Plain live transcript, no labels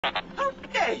How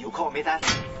dare you call me that?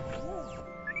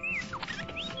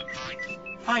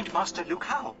 Find Master Luke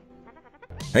Howe.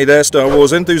 Hey there, Star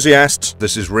Wars enthusiasts!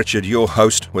 This is Richard, your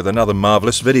host, with another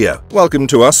marvelous video. Welcome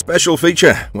to our special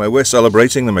feature, where we're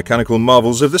celebrating the mechanical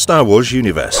marvels of the Star Wars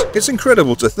universe. It's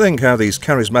incredible to think how these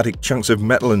charismatic chunks of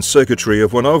metal and circuitry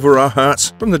have won over our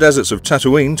hearts, from the deserts of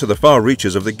Tatooine to the far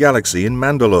reaches of the galaxy in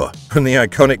Mandalore. From the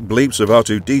iconic bleeps of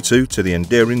R2-D2 to the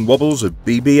endearing wobbles of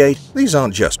BB-8, these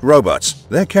aren't just robots.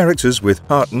 They're characters with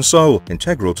heart and soul,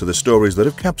 integral to the stories that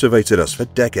have captivated us for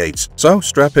decades. So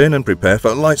strap in and prepare for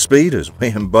lightspeed as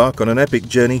we embark on an epic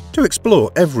journey to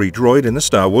explore every droid in the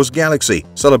Star Wars galaxy,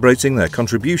 celebrating their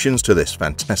contributions to this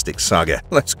fantastic saga.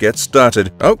 Let's get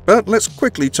started. Oh, but let's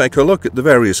quickly take a look at the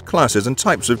various classes and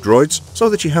types of droids so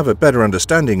that you have a better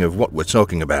understanding of what we're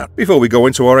talking about. Before we go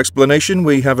into our explanation,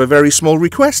 we have a very small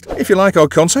request. If you like our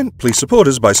content, please support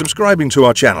us by subscribing to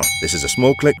our channel. This is a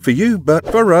small click for you, but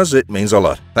for us it means a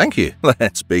lot. Thank you.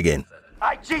 Let's begin.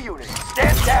 IG unit,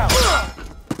 stand down!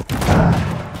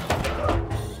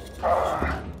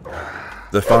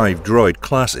 The 5 droid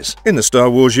classes. In the Star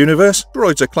Wars universe,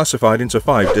 droids are classified into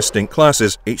 5 distinct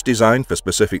classes, each designed for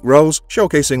specific roles,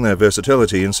 showcasing their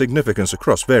versatility and significance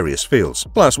across various fields.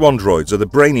 Class 1 droids are the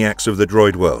brainiacs of the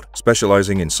droid world,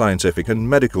 specializing in scientific and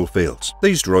medical fields.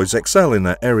 These droids excel in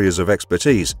their areas of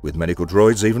expertise, with medical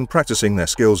droids even practicing their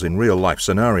skills in real-life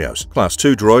scenarios. Class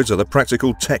 2 droids are the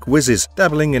practical tech whizzes,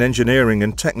 dabbling in engineering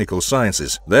and technical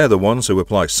sciences. They're the ones who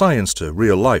apply science to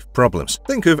real-life problems.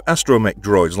 Think of astromech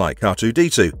droids like R2-D2,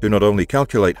 who not only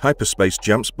calculate hyperspace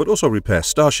jumps but also repair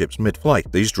starships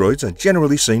mid-flight. These droids are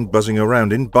generally seen buzzing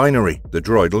around in binary, the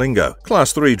droid lingo.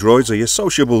 Class 3 droids are your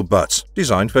sociable butts,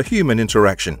 designed for human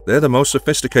interaction. They're the most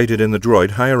sophisticated in the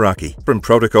droid hierarchy. From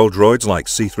protocol droids like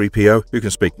C-3PO, who can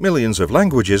speak millions of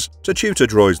languages, to tutor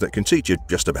droids that can teach you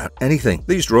just about anything.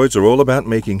 These droids are all about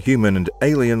making human and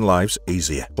alien lives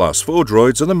easier. Class 4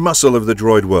 droids are the muscle of the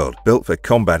droid world, built for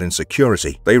combat and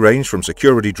security. They range from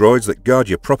security droids that guard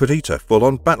your property to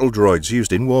full-on battle droids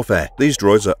used in warfare. These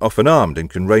droids are often armed and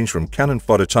can range from cannon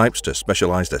fodder types to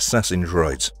specialized assassin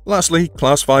droids. Lastly,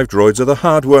 Class 5 droids are the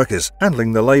hard workers,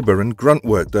 handling the labor and grunt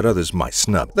work that others might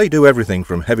snub. They do everything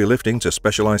from heavy lifting to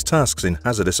specialized tasks in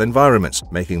hazardous environments,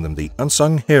 making them the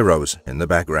unsung heroes in the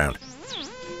background.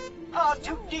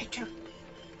 R2-D2,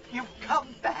 you've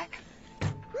come back.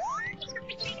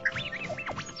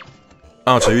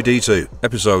 R2-D2,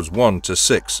 Episodes 1 to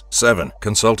 6, 7,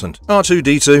 Consultant.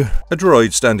 R2-D2, a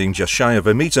droid standing just shy of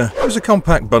a meter, was a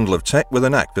compact bundle of tech with a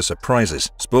knack for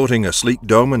surprises. Sporting a sleek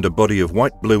dome and a body of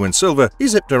white, blue and silver, he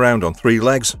zipped around on 3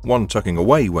 legs, one tucking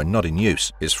away when not in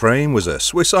use. His frame was a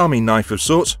Swiss Army knife of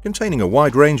sorts, containing a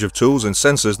wide range of tools and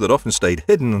sensors that often stayed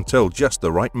hidden until just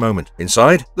the right moment.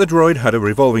 Inside, the droid had a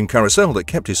revolving carousel that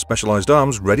kept his specialized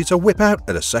arms ready to whip out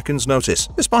at a second's notice.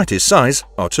 Despite his size,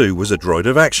 R2 was a droid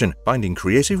of action, finding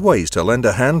creative ways to lend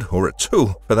a hand, or a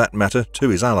tool for that matter, to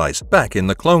his allies. Back in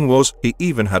the Clone Wars, he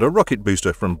even had a rocket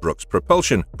booster from Brooks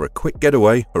Propulsion for a quick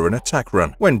getaway or an attack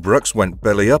run. When Brooks went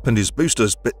belly up and his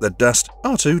boosters bit the dust,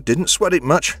 R2 didn't sweat it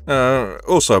much,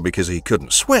 also because he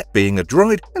couldn't sweat being a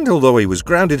droid, and although he was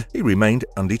grounded, he remained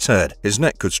undeterred. His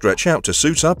neck could stretch out to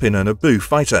suit up in an Naboo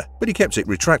fighter, but he kept it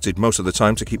retracted most of the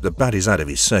time to keep the baddies out of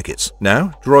his circuits.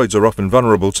 Now, droids are often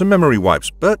vulnerable to memory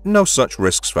wipes, but no such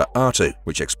risks for R2,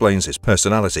 which explains his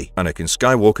personality. Anakin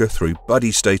Skywalker threw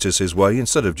buddy status his way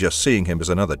instead of just seeing him as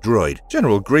another droid.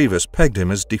 General Grievous pegged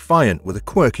him as defiant with a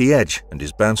quirky edge, and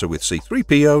his banter with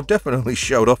C-3PO definitely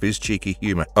showed off his cheeky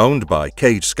humor. Owned by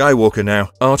Cage Skywalker now,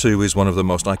 R2 is one of the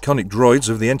most iconic droids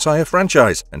of the entire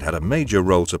franchise, and had a major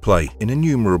role to play in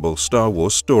innumerable Star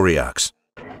Wars story arcs.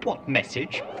 What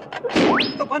message?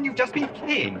 The one you've just been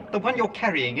playing. The one you're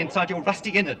carrying inside your rusty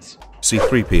innards.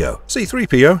 C-3PO.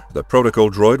 C-3PO, the protocol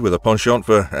droid with a penchant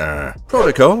for,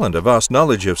 protocol and a vast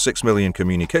knowledge of 6 million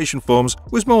communication forms,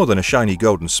 was more than a shiny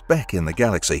golden speck in the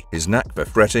galaxy. His knack for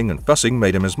fretting and fussing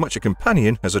made him as much a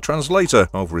companion as a translator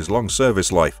over his long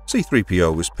service life.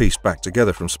 C-3PO was pieced back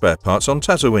together from spare parts on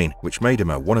Tatooine, which made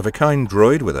him a one-of-a-kind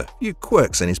droid with a few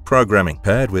quirks in his programming.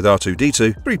 Paired with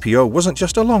R2-D2, 3PO wasn't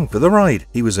just along for the ride.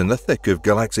 He was in the thick of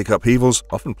galactic upheavals,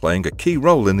 often playing a key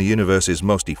role in the universe's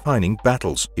most defining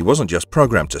battles. He wasn't just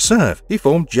programmed to serve, he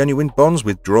formed genuine bonds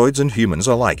with droids and humans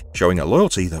alike, showing a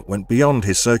loyalty that went beyond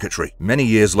his circuitry. Many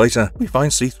years later, we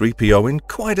find C-3PO in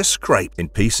quite a scrape, in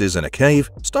pieces in a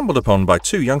cave, stumbled upon by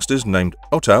 2 youngsters named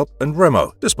Otal and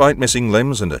Remo. Despite missing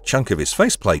limbs and a chunk of his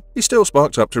faceplate, he still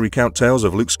sparked up to recount tales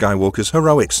of Luke Skywalker's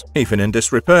heroics. Even in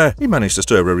disrepair, he managed to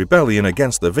stir a rebellion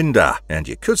against the Vindar, and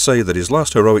you could say that his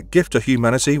last heroic gift to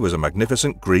humanity utility was a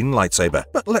magnificent green lightsaber.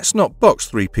 But let's not box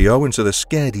 3PO into the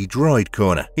scaredy droid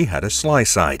corner. He had a sly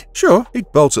side. Sure,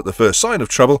 he'd bolt at the first sign of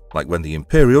trouble, like when the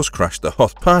Imperials crashed the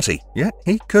Hoth party. Yet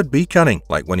he could be cunning,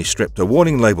 like when he stripped a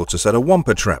warning label to set a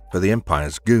wampa trap for the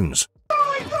Empire's goons.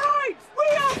 Droid!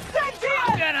 We are sent here!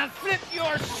 I'm gonna flip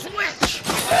your switch!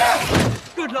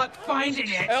 Good luck finding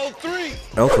it! L3!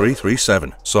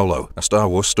 L337, Solo, a Star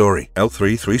Wars story.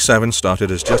 L337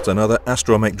 started as just another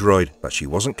astromech droid, but she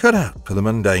wasn't cut out for the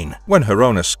mundane. When her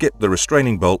owner skipped the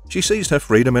restraining bolt, she seized her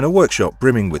freedom in a workshop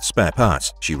brimming with spare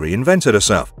parts. She reinvented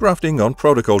herself, grafting on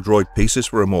protocol droid pieces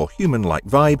for a more human-like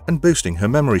vibe and boosting her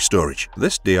memory storage.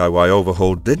 This DIY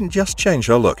overhaul didn't just change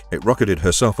her look, it rocketed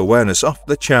her self-awareness off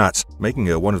the charts, making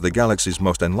her one of the galaxy's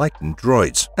most enlightened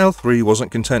droids. L3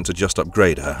 wasn't content to just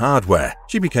upgrade her hardware.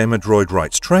 She became a droid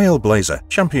rights trailblazer,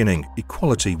 championing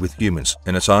equality with humans.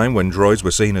 In a time when droids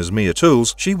were seen as mere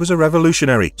tools, she was a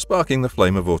revolutionary, sparking the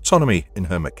flame of autonomy in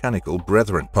her mechanical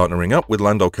brethren. Partnering up with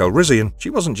Lando Calrissian, she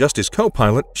wasn't just his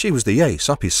co-pilot, she was the ace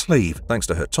up his sleeve, thanks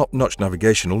to her top-notch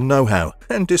navigational know-how.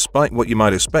 And despite what you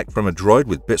might expect from a droid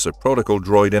with bits of protocol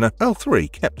droid in her,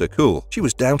 L3 kept her cool. She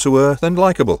was down-to-earth and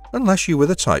likable, unless you were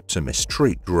the type to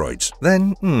mistreat droids.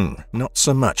 Then, not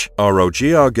so much.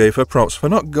 ROGR gave her props for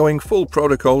not going full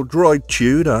protocol droid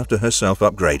chewed after her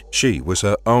self-upgrade. She was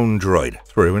her own droid,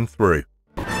 through and through.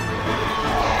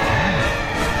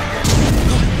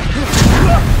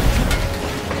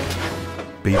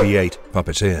 BB-8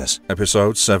 Puppeteers,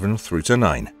 Episodes 7 through to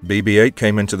 9. BB-8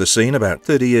 came into the scene about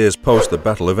 30 years post the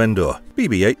Battle of Endor.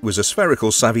 BB-8 was a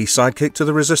spherical savvy sidekick to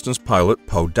the Resistance pilot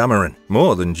Poe Dameron.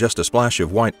 More than just a splash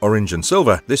of white, orange and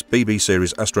silver, this BB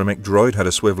series astromech droid had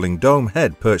a swiveling dome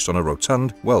head perched on a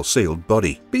rotund, well-sealed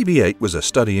body. BB-8 was a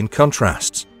study in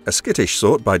contrasts. A skittish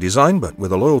sort by design, but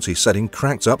with a loyalty setting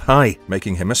cranked up high,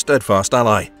 making him a steadfast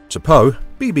ally. To Poe,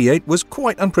 BB-8 was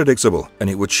quite unpredictable, and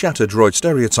it would shatter droid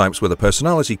stereotypes with a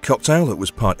personality cocktail that was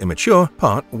part immature,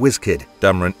 part whiz-kid.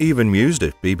 Dameron even mused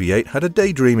if BB-8 had a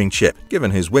daydreaming chip,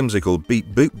 given his whimsical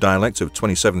beep-boop dialect of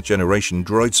 27th generation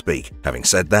droid speak. Having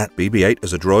said that, BB-8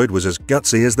 as a droid was as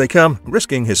gutsy as they come,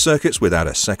 risking his circuits without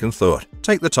a second thought.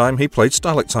 Take the time he played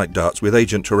stalactite darts with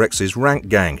Agent Terex's rank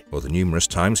gang, or the numerous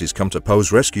times he's come to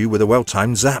Poe's rescue with a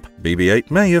well-timed zap.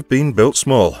 BB-8 may have been built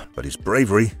small, but his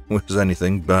bravery was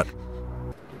anything but.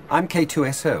 I'm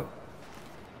K2SO.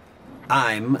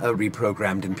 I'm a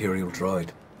reprogrammed Imperial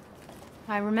droid.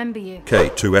 I remember you.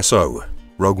 K2SO,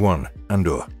 Rogue One,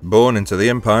 Andor. Born into the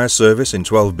Empire's service in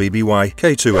 12 BBY,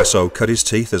 K2SO cut his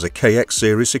teeth as a KX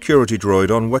series security droid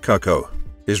on Wakako.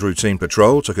 His routine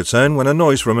patrol took a turn when a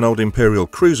noise from an old Imperial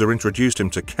cruiser introduced him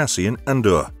to Cassian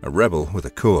Andor, a rebel with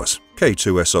a cause.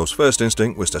 K2SO's first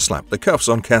instinct was to slap the cuffs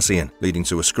on Cassian, leading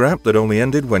to a scrap that only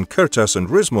ended when Kurtas and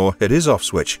Rizmor hit his off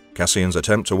switch. Cassian's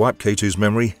attempt to wipe K2's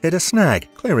memory hit a snag,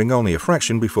 clearing only a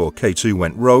fraction before K2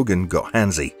 went rogue and got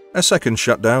handsy. A second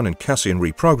shutdown and Cassian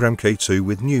reprogrammed K2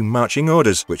 with new marching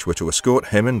orders, which were to escort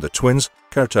him and the twins,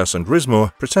 Kurtas and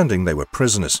Rizmor, pretending they were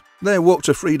prisoners. Their walk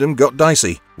to freedom got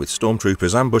dicey, with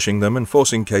stormtroopers ambushing them and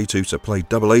forcing K2 to play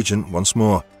double agent once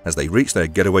more. As they reached their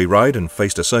getaway ride and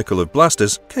faced a circle of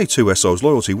blasters, K2SO's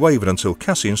loyalty wavered until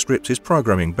Cassian stripped his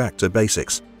programming back to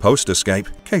basics. Post-escape,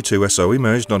 K2SO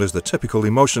emerged not as the typical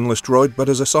emotionless droid, but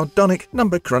as a sardonic,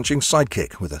 number-crunching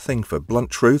sidekick with a thing for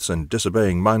blunt truths and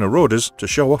disobeying minor orders to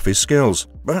show off his skills.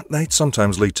 But they'd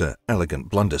sometimes lead to elegant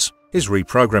blunders. His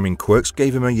reprogramming quirks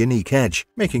gave him a unique edge,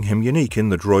 making him unique in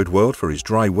the droid world for his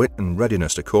dry wit and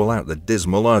readiness to call out the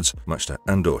dismal odds, much to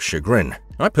Andor's chagrin.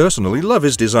 I personally love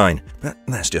his design, but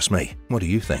that's just me. What do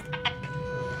you think?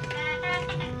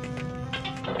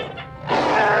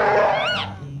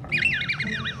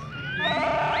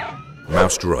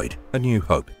 Mouse Droid, A New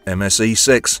Hope.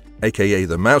 MSE-6, aka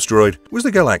the Mouse Droid, was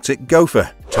the galactic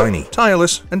gopher, tiny,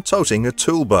 tireless, and toting a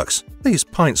toolbox. These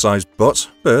pint-sized bots,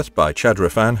 birthed by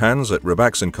Chadrafan hands at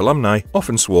Rabax and Columni,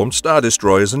 often swarmed Star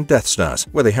Destroyers and Death Stars,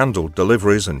 where they handled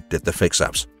deliveries and did the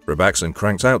fix-ups. Rabaxon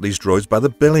cranked out these droids by the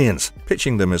billions,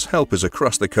 pitching them as helpers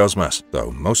across the cosmos,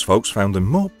 though most folks found them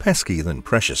more pesky than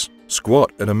precious.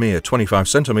 Squat at a mere 25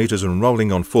 centimeters and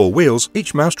rolling on 4 wheels,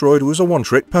 each mouse droid was a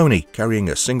one-trick pony, carrying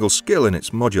a single skill in its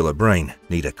modular brain.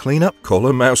 Need a cleanup? Call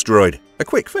a mouse droid. A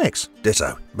quick fix?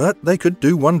 Ditto. But they could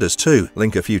do wonders too.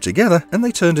 Link a few together and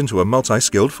they turned into a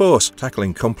multi-skilled force,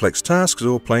 tackling complex tasks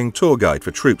or playing tour guide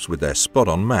for troops with their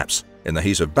spot-on maps. In the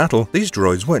heat of battle, these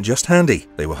droids weren't just handy,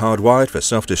 they were hardwired for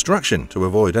self-destruction to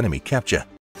avoid enemy capture.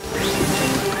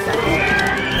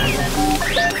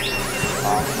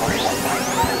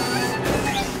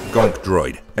 Gonk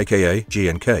Droid, aka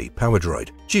G&K Power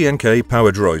Droid. G&K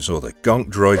Power Droids, or the Gonk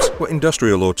Droids, were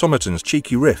industrial automatons'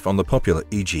 cheeky riff on the popular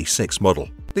EG6 model.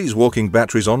 These walking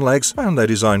batteries on legs found their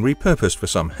design repurposed for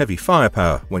some heavy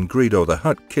firepower when Greedo the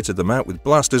Hutt kitted them out with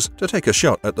blasters to take a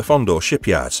shot at the Fondor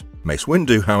shipyards. Mace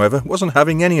Windu, however, wasn't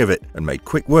having any of it and made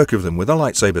quick work of them with a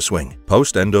lightsaber swing.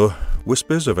 Post-Endor,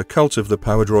 whispers of a cult of the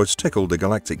Power Droids tickled the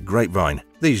galactic grapevine.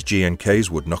 These G&Ks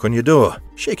would knock on your door,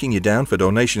 shaking you down for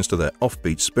donations to their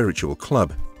offbeat spiritual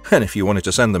club. And if you wanted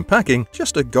to send them packing,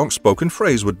 just a gonk-spoken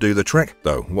phrase would do the trick,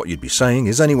 though what you'd be saying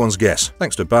is anyone's guess,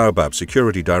 thanks to Baobab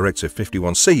Security Directive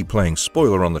 51C playing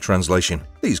spoiler on the translation.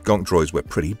 These gonk droids were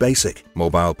pretty basic,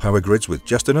 mobile power grids with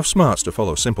just enough smarts to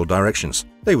follow simple directions.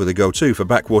 They were the go-to for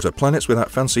backwater planets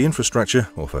without fancy infrastructure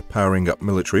or for powering up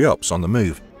military ops on the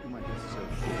move.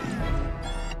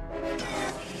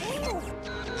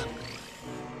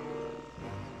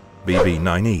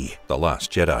 BB-9E, The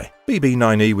Last Jedi.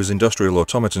 BB-9E was Industrial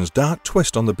Automaton's dark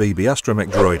twist on the BB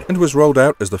astromech droid and was rolled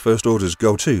out as the First Order's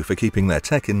go-to for keeping their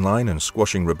tech in line and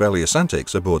squashing rebellious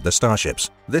antics aboard their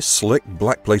starships. This slick,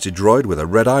 black-plated droid with a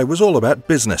red eye was all about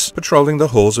business, patrolling the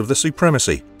halls of the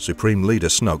Supremacy, Supreme Leader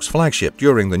Snoke's flagship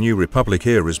during the New Republic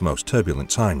era's most turbulent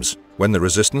times. When the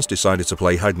Resistance decided to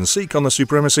play hide-and-seek on the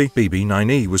Supremacy,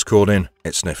 BB-9E was called in.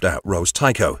 It sniffed out Rose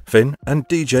Tycho, Finn, and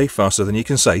DJ faster than you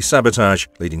can say sabotage,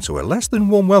 leading to a less than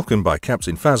warm welcome by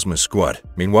Captain Phasma's squad.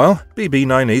 Meanwhile,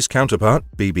 BB-9E's counterpart,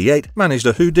 BB-8, managed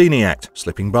a Houdini act,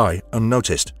 slipping by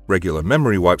unnoticed. Regular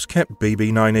memory wipes kept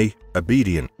BB-9E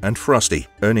obedient and frosty,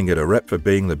 earning it a rep for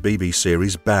being the BB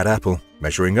series' bad apple.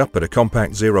 Measuring up at a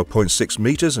compact 0.6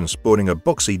 meters and sporting a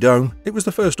boxy dome, it was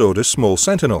the First Order's small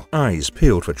sentinel, eyes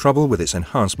peeled for trouble with its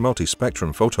enhanced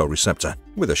multi-spectrum photoreceptor.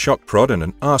 With a shock prod and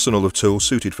an arsenal of tools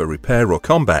suited for repair or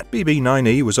combat,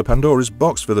 BB-9E was a Pandora's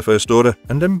box for the First Order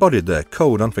and embodied their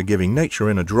cold, unforgiving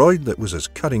nature in a droid that was as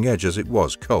cutting-edge as it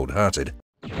was cold-hearted.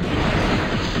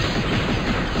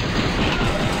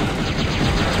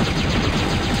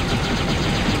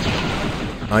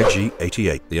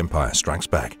 IG-88, The Empire Strikes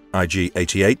Back.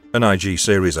 IG-88, an IG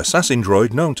series assassin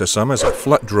droid known to some as a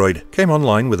flat droid, came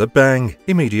online with a bang,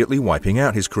 immediately wiping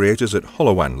out his creators at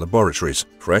Holowan Laboratories.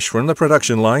 Fresh from the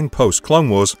production line post-Clone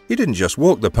Wars, he didn't just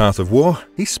walk the path of war,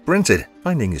 he sprinted,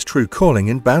 finding his true calling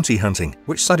in bounty hunting,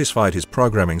 which satisfied his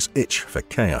programming's itch for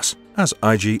chaos. As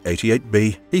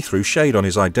IG-88B, he threw shade on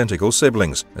his identical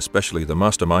siblings, especially the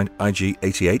mastermind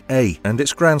IG-88A and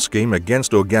its grand scheme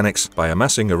against organics by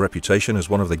amassing a reputation as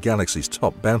one of the galaxy's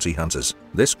top bounty hunters.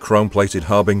 This chrome-plated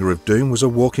harbinger of doom was a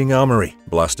walking armory.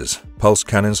 Blasters, pulse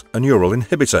cannons, a neural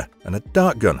inhibitor, and a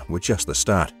dart gun were just the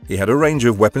start. He had a range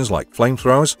of weapons like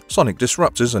flamethrowers, sonic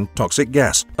disruptors, and toxic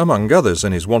gas, among others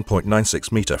in his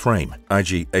 1.96-meter frame.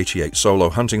 IG-88 solo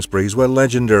hunting sprees were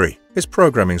legendary, his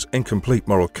programming's incomplete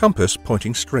moral compass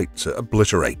pointing straight to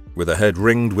obliterate. With a head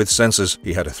ringed with sensors,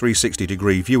 he had a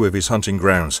 360-degree view of his hunting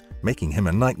grounds, making him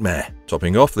a nightmare.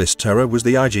 Topping off this terror was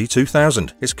the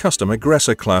IG-2000, his custom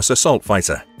aggressor-class assault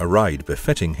fighter, a ride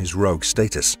befitting his rogue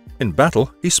status. In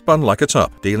battle, he spun like a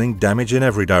top, dealing damage in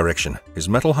every direction, his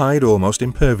metal hide almost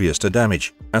impervious to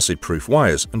damage. Acid-proof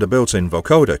wires and a built-in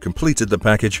vocoder completed the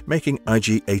package, making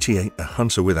IG-88 a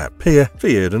hunter without peer,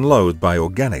 feared and loathed by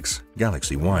organics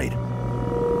galaxy-wide.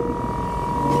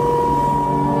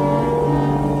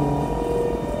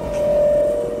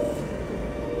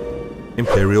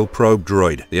 Imperial Probe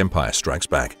Droid, The Empire Strikes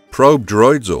Back. Probe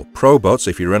droids, or probots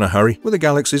if you're in a hurry, were the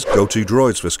galaxy's go-to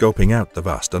droids for scoping out the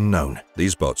vast unknown.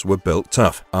 These bots were built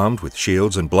tough, armed with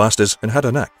shields and blasters, and had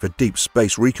a knack for deep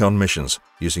space recon missions,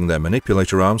 using their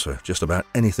manipulator arms for just about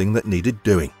anything that needed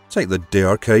doing. Take the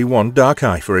DRK-1 Dark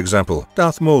Eye, for example,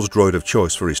 Darth Maul's droid of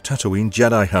choice for his Tatooine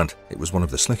Jedi hunt. It was one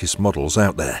of the slickest models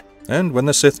out there. And when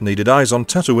the Sith needed eyes on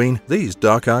Tatooine, these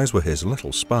Dark Eyes were his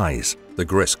little spies. The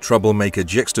Grisk troublemaker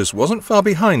Jixtus wasn't far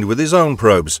behind with his own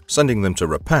probes, sending them to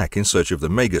Rapak in search of the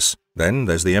Magus. Then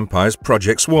there's the Empire's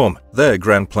Project Swarm, their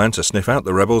grand plan to sniff out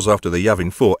the rebels after the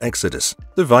Yavin 4 exodus.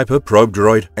 The Viper probe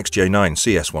droid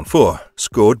XJ9CS14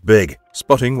 scored big,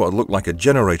 spotting what looked like a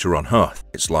generator on Hoth.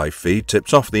 Its live feed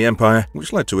tipped off the Empire,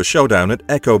 which led to a showdown at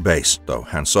Echo Base, though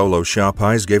Han Solo's sharp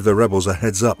eyes gave the rebels a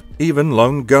heads up. Even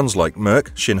lone guns like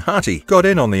Merc, Shin Hati got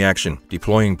in on the action,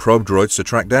 deploying probe droids to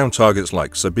track down targets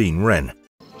like Sabine Wren.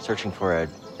 Searching for a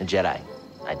Jedi,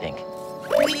 I think.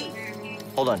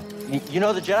 Hold on. You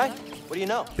know the Jedi? What do you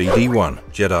know? BD-1,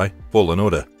 Jedi Fallen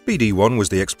Order. BD-1 was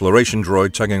the exploration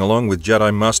droid tagging along with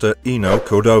Jedi Master Eno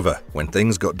Cordova. When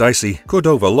things got dicey,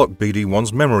 Cordova locked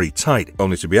BD-1's memory tight,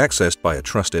 only to be accessed by a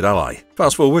trusted ally.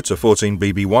 Fast forward to 14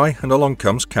 BBY, and along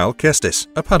comes Cal Kestis,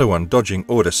 a Padawan dodging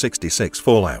Order 66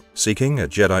 fallout. Seeking a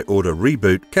Jedi Order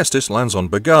reboot, Kestis lands on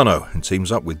Bogano and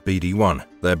teams up with BD-1.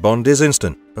 Their bond is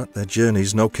instant, but their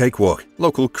journey's no cakewalk.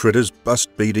 Local critters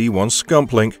bust BD-1's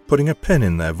scumplink, putting a pin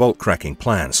in their vault-cracking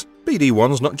plans.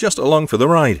 BD-1's not just along for the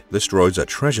ride. This droid's a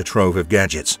treasure trove of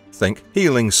gadgets. Think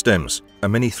healing stims, a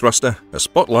mini thruster, a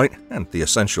spotlight, and the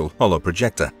essential holo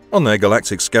projector. On their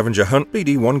galactic scavenger hunt,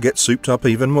 BD-1 gets souped up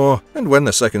even more, and when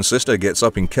the second sister gets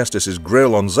up in Kestis'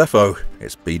 grill on Zepho,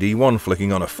 it's BD-1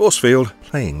 flicking on a force field,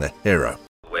 playing the hero.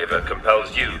 Waiver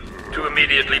compels you to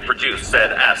immediately produce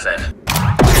said asset.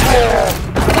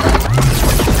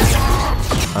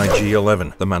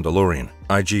 IG-11, the Mandalorian.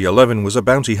 IG-11 was a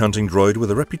bounty hunting droid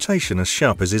with a reputation as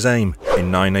sharp as his aim. In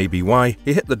 9 ABY,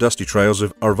 he hit the dusty trails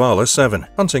of Arvala 7,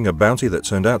 hunting a bounty that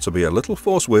turned out to be a little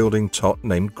force-wielding tot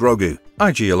named Grogu.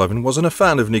 IG-11 wasn't a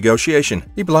fan of negotiation.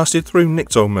 He blasted through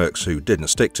Nikto-mercs who didn't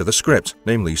stick to the script,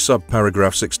 namely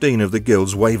sub-paragraph 16 of the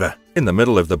Guild's waiver. In the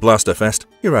middle of the Blaster Fest,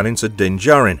 he ran into Din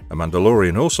Djarin, a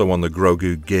Mandalorian also on the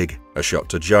Grogu gig. A shot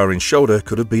to Djarin's shoulder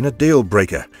could have been a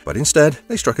deal-breaker, but instead,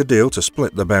 they struck a deal to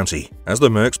split the bounty. As the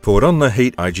mercs poured on the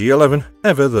heat, IG-11,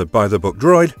 ever the by-the-book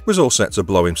droid, was all set to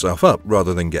blow himself up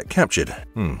rather than get captured.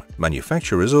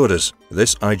 Manufacturer's orders.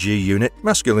 This IG unit,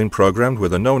 masculine programmed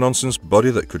with a no-nonsense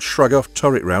body that could shrug off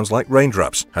turret rounds like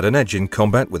raindrops, had an edge in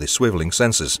combat with his swiveling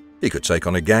sensors. He could take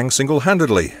on a gang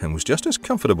single-handedly and was just as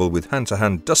comfortable with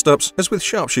hand-to-hand dust-ups as with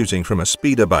sharpshooting from a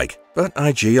speeder bike. But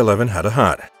IG-11 had a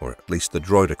heart, or at least the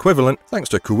droid equivalent, thanks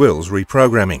to Kuil's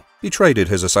reprogramming. He traded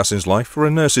his assassin's life for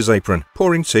a nurse's apron,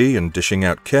 pouring tea and dishing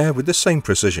out care with the same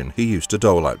precision he used to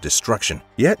dole out destruction.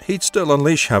 Yet he'd still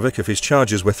unleash havoc if his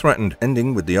charges were threatened,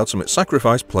 ending with the ultimate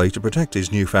sacrifice play to protect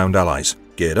his newfound allies.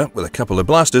 Geared up with a couple of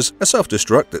blasters, a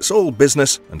self-destruct that's all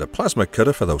business, and a plasma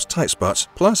cutter for those tight spots,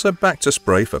 plus a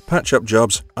back-to-spray for patch-up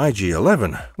jobs,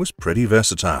 IG-11 was pretty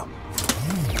versatile.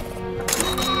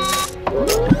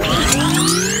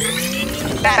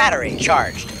 Battery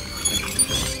charged.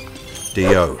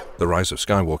 D.O., The Rise of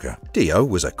Skywalker. D.O.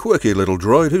 was a quirky little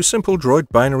droid whose simple droid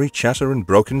binary chatter and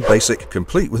broken basic,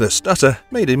 complete with a stutter,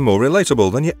 made him more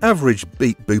relatable than your average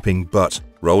beat-booping butt.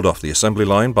 Rolled off the assembly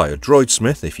line by a droid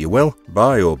smith, if you will,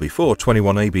 by or before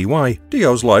 21 ABY,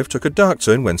 D.O.'s life took a dark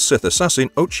turn when Sith assassin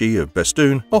Ochi of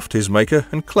Bestoon offed his maker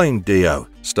and claimed D.O.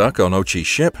 Stuck on Ochi's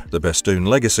ship, the Bestoon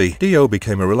Legacy, D.O.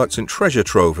 became a reluctant treasure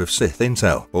trove of Sith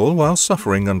intel, all while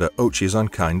suffering under Ochi's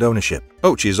unkind ownership.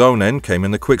 Ochi's own end came in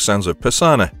the quicksands of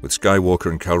Pisana, with Skywalker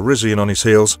and Calrissian on his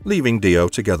heels, leaving D.O.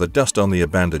 to gather dust on the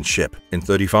abandoned ship. In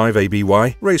 35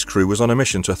 ABY, Rey's crew was on a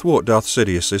mission to thwart Darth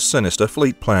Sidious's sinister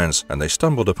fleet plans, and they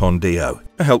stumbled upon D.O.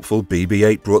 A helpful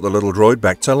BB-8 brought the little droid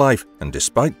back to life, and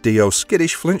despite D.O.'s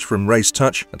skittish flinch from Rey's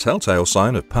touch, a telltale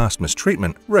sign of past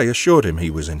mistreatment, Rey assured him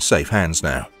he was in safe hands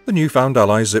now. The newfound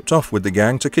allies zipped off with the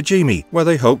gang to Kijimi, where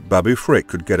they hoped Babu Frick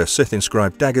could get a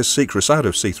Sith-inscribed dagger's secrets out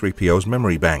of C-3PO's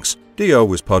memory banks. D.O.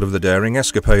 was part of the daring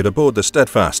escapade aboard the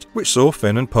Steadfast, which saw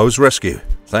Finn and Poe's rescue,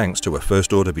 thanks to a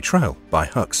First Order betrayal by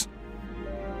Hux.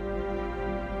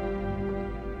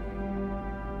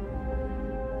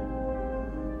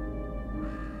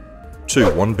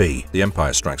 2-1B, The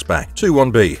Empire Strikes Back.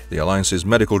 2-1B, the Alliance's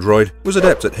medical droid, was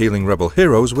adept at healing rebel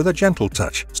heroes with a gentle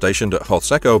touch. Stationed at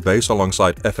Hoth's Echo base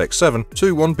alongside FX-7,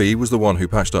 2-1B was the one who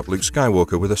patched up Luke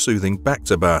Skywalker with a soothing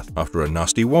back-to-bath after a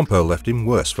nasty whomper left him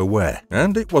worse for wear.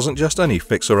 And it wasn't just any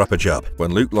fixer-upper job.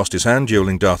 When Luke lost his hand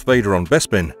dueling Darth Vader on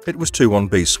Bespin, it was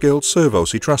 2-1B's skilled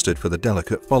servos he trusted for the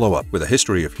delicate follow-up. With a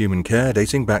history of human care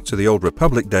dating back to the Old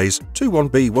Republic days,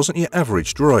 2-1B wasn't your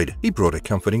average droid. He brought a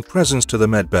comforting presence to the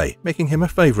medbay, making him a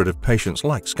favorite of patients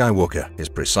like Skywalker. His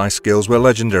precise skills were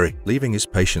legendary, leaving his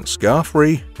patients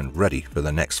scar-free and ready for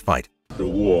the next fight.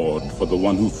 Reward for the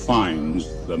one who finds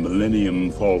the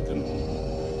Millennium Falcon.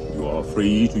 You are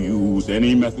free to use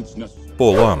any methods necessary.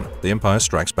 Borlum, The Empire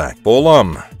Strikes Back.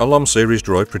 Borlum, a LOM series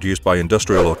droid produced by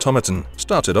Industrial Automaton,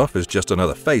 started off as just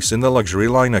another face in the luxury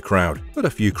liner crowd, but a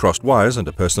few crossed wires and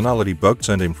a personality bug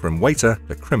turned him from waiter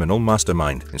to criminal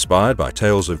mastermind. Inspired by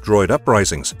tales of droid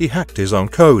uprisings, he hacked his own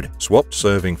code, swapped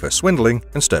serving for swindling,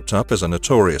 and stepped up as a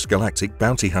notorious galactic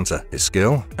bounty hunter, his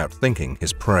skill outthinking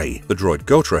his prey. The droid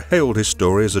Gotra hailed his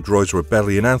story as a droid's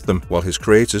rebellion anthem, while his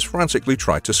creators frantically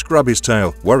tried to scrub his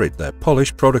tail, worried their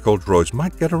polished protocol droids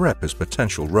might get a rep as potential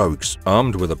potential rogues.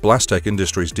 Armed with a Blastech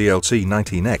Industries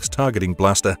DLT-19X targeting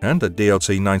blaster and a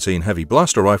DLT-19 heavy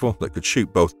blaster rifle that could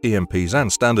shoot both EMPs and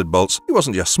standard bolts, he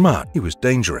wasn't just smart, he was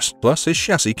dangerous. Plus, his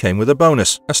chassis came with a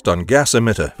bonus, a stun gas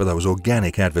emitter for those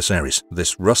organic adversaries.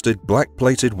 This rusted,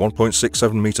 black-plated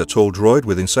 1.67-meter tall droid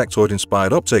with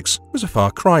insectoid-inspired optics was a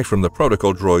far cry from the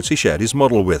protocol droids he shared his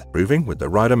model with, proving with the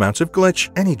right amount of glitch,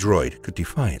 any droid could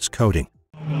defy its coding.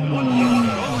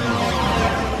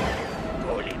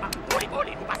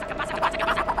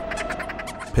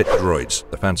 Pit droids,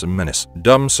 the Phantom Menace.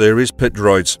 Dumb series pit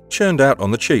droids, churned out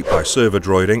on the cheap by Server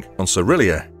Droid Inc. on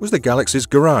Cyrilia, was the galaxy's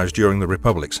garage during the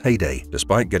Republic's heyday.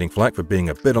 Despite getting flack for being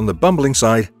a bit on the bumbling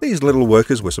side, these little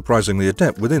workers were surprisingly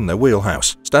adept within their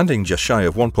wheelhouse. Standing just shy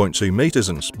of 1.2 meters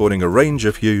and sporting a range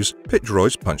of hues, pit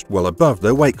droids punched well above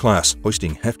their weight class,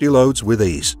 hoisting hefty loads with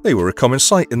ease. They were a common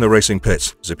sight in the racing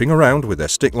pits, zipping around with their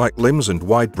stick-like limbs and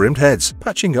wide-brimmed heads,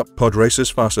 patching up pod racers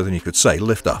faster than you could say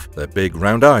lift-off. Their big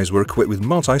round eyes were equipped with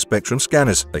multi-spectrum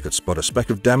scanners. They could spot a speck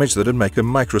of damage that'd make a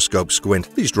microscope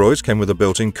squint. These droids came with a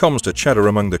built-in comms to chatter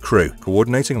among the crew,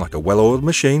 coordinating like a well-oiled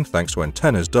machine thanks to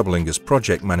antennas doubling as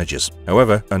project managers.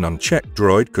 However, an unchecked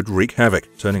droid could wreak havoc,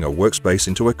 turning a workspace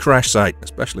into a crash site,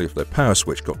 especially if their power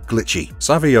switch got glitchy.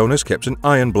 Savvy owners kept an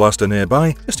ion blaster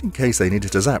nearby, just in case they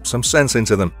needed to zap some sense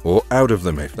into them, or out of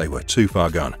them if they were too far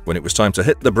gone. When it was time to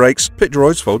hit the brakes, pit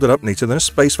droids folded up neater than a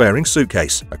spacefaring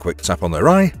suitcase. A quick tap on their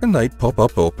eye, and they'd pop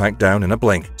up or pack down in a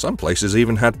blink. Some places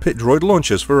even had pit droid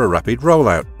launchers for a rapid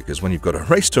rollout, because when you've got a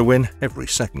race to win, every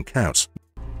second counts.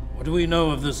 What do we know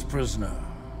of this prisoner?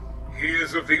 He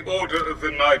is of the Order of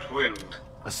the Night Wind.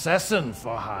 Assassin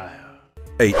for hire.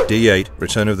 8D8,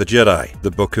 Return of the Jedi,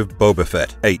 The Book of Boba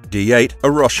Fett. 8D8,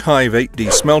 a Rosh Hive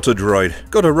 8D smelter droid,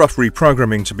 got a rough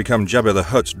reprogramming to become Jabba the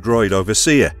Hutt's droid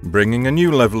overseer, bringing a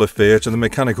new level of fear to the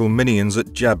mechanical minions at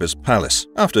Jabba's palace.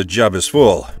 After Jabba's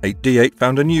fall, 8D8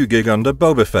 found a new gig under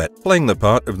Boba Fett, playing the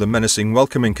part of the menacing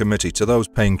welcoming committee to those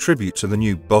paying tribute to the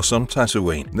new boss on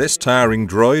Tatooine. This towering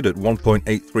droid at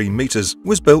 1.83 meters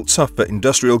was built tough for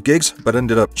industrial gigs, but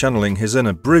ended up channeling his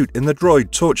inner brute in the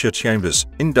droid torture chambers,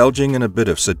 indulging in a bit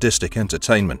of sadistic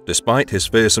entertainment. Despite his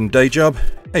fearsome day job,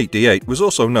 8D8 was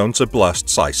also known to blast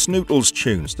Cy Snootle's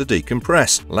tunes to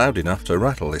decompress, loud enough to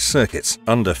rattle his circuits.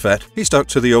 Under Fett, he stuck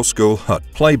to the old-school Hutt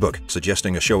playbook,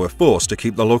 suggesting a show of force to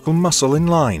keep the local muscle in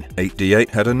line. 8D8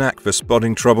 had a knack for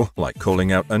spotting trouble, like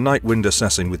calling out a Nightwind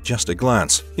assassin with just a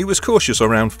glance. He was cautious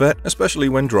around Fett, especially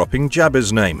when dropping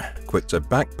Jabba's name, quick to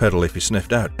backpedal if he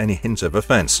sniffed out any hint of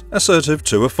offense. Assertive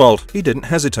to a fault, he didn't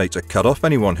hesitate to cut off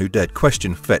anyone who dared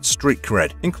question Fett's street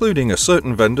cred, including a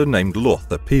certain vendor named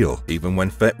Loth Appeal. Even when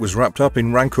Fett was wrapped up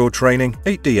in Rancor training,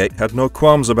 8D8 had no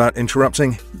qualms about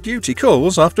interrupting. Duty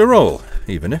calls after all,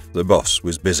 even if the boss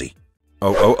was busy.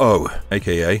 000,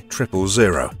 aka 000.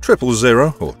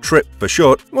 000, or Trip for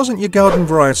short, wasn't your garden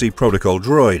variety protocol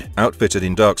droid. Outfitted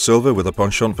in dark silver with a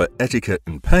penchant for etiquette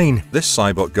and pain, this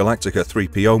Cybot Galactica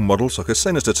 3PO model took a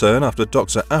sinister turn after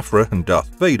Dr. Aphra and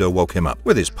Darth Vader woke him up.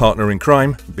 With his partner in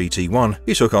crime, BT-1,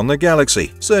 he took on the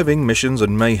galaxy, serving missions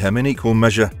and mayhem in equal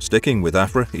measure, sticking with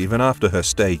Aphra even after her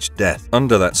staged death.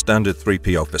 Under that standard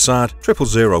 3PO facade,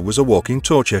 000 was a walking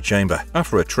torture chamber.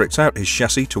 Aphra tricked out his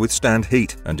chassis to withstand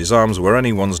heat, and his arms were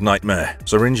anyone's nightmare.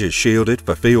 Syringes shielded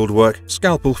for field work,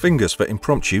 scalpel fingers for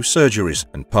impromptu surgeries,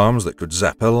 and palms that could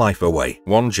zap her life away.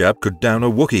 One jab could down a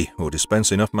Wookiee or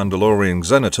dispense enough Mandalorian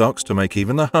Xenotox to make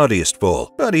even the hardiest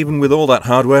fall. But even with all that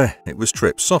hardware, it was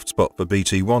Trip's soft spot for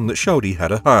BT-1 that showed he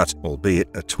had a heart, albeit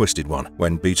a twisted one.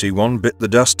 When BT-1 bit the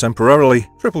dust temporarily,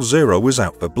 000 was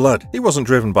out for blood. He wasn't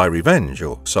driven by revenge,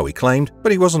 or so he claimed,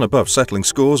 but he wasn't above settling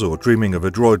scores or dreaming of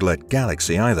a droid-led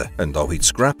galaxy either. And though he'd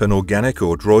scrap an organic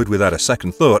or droid without a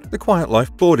second thought, the quiet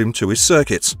life bored him to his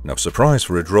circuits. No surprise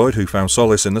for a droid who found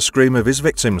solace in the scream of his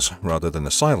victims, rather than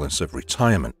the silence of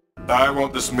retirement. I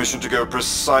want this mission to go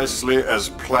precisely as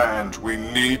planned. We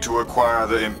need to acquire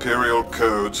the Imperial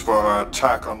codes for our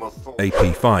attack on the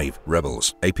AP-5,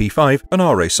 Rebels. AP-5, an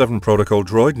RA-7 protocol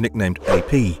droid nicknamed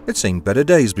AP, had seen better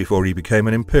days before he became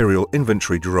an Imperial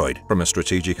infantry droid. From a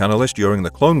strategic analyst during the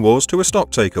Clone Wars to a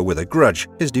stock taker with a grudge,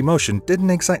 his demotion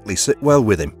didn't exactly sit well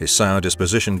with him. His sour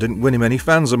disposition didn't win him any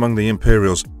fans among the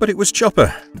Imperials, but it was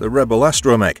Chopper, the rebel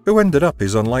astromech, who ended up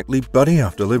his unlikely buddy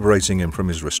after liberating him from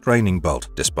his restraining bolt.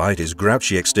 Despite his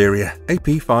grouchy exterior,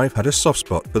 AP-5 had a soft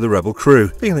spot for the rebel crew,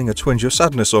 feeling a twinge of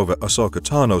sadness over Ahsoka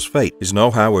Tano's fate. His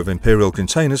know-how of Imperial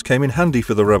containers came in handy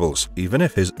for the rebels, even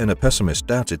if his inner pessimist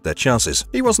doubted their chances.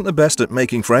 He wasn't the best at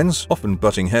making friends, often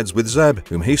butting heads with Zeb,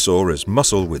 whom he saw as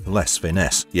muscle with less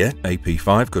finesse. Yet,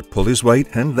 AP-5 could pull his weight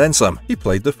and then some. He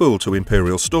played the fool to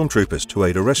Imperial stormtroopers to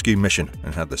aid a rescue mission,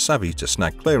 and had the savvy to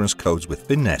snag clearance codes with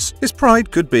finesse. His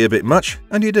pride could be a bit much,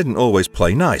 and he didn't always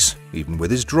play nice, even with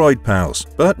his droid pals.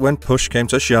 But when push came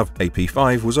to shove,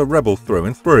 AP-5 was a rebel through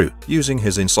and through, using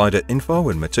his insider info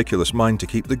and meticulous mind to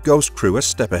keep the Ghost crew a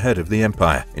step ahead of the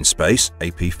Empire. In space,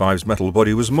 AP-5's metal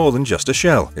body was more than just a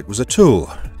shell. It was a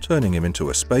tool, turning him into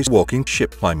a space-walking,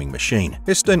 ship-climbing machine.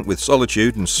 His stint with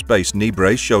Solitude and Space Knee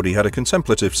Brace showed he had a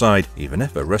contemplative side, even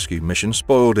if a rescue mission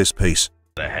spoiled his peace.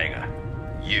 The hangar.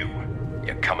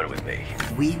 You're coming with me.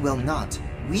 We will not.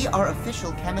 We are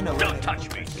official Kaminoan. Don't touch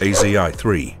me.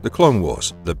 AZI-3, the Clone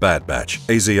Wars, the Bad Batch.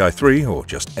 AZI-3, or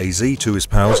just AZ to his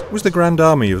pals, was the Grand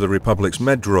Army of the Republic's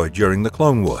med droid during the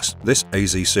Clone Wars. This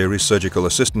AZ series surgical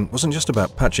assistant wasn't just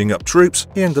about patching up troops,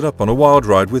 he ended up on a wild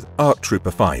ride with ARC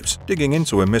Trooper 5s, digging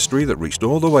into a mystery that reached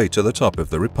all the way to the top of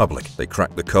the Republic. They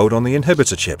cracked the code on the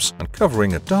inhibitor chips,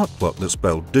 uncovering a dark plot that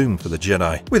spelled doom for the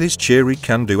Jedi. With his cheery,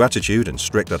 can-do attitude and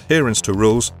strict adherence to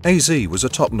rules, AZ was a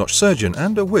top-notch surgeon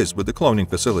and a whiz with the cloning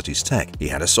facility's tech. He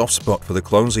had a soft spot for the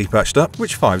clones he patched up,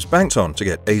 which Fives banked on to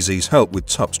get AZ's help with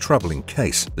Top's troubling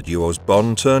case. The duo's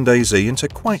bond turned AZ into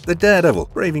quite the daredevil,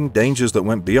 braving dangers that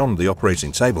went beyond the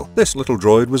operating table. This little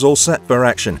droid was all set for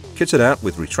action, kitted out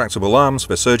with retractable arms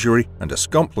for surgery and a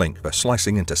scomp link for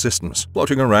slicing into systems.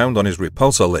 Floating around on his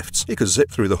repulsor lifts, he could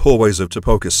zip through the hallways of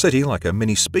Topoka City like a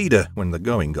mini speeder when the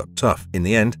going got tough. In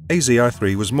the end,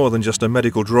 AZI-3 was more than just a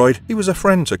medical droid. He was a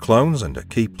friend to clones and a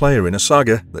key player in a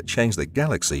saga that changed the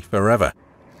galaxy forever.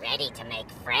 Ready to make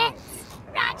friends.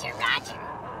 Roger, roger.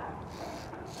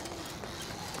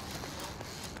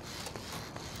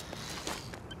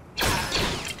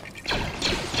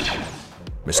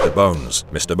 Mr. Bones.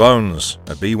 Mr. Bones,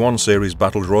 a B-1 series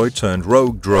battle droid turned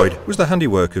rogue droid, was the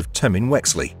handiwork of Temin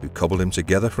Wexley, who cobbled him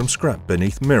together from scrap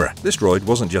beneath Mirror. This droid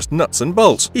wasn't just nuts and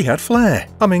bolts, he had flair,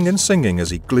 humming and singing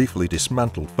as he gleefully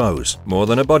dismantled foes. More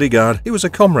than a bodyguard, he was a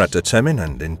comrade to Temin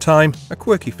and, in time, a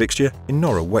quirky fixture in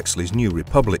Nora Wexley's New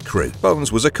Republic crew.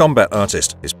 Bones was a combat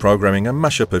artist, his programming a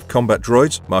mashup of combat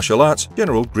droids, martial arts,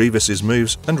 General Grievous's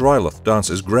moves, and Ryloth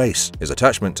Dancer's grace. His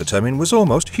attachment to Temin was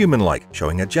almost human-like,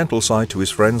 showing a gentle side to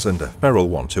his friends and a feral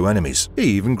one to enemies. He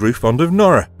even grew fond of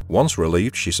Nora. Once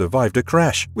relieved she survived a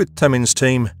crash. With Temin's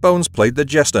team, Bones played the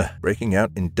jester, breaking out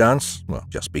in dance, well,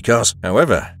 just because.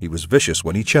 However, he was vicious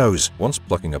when he chose, once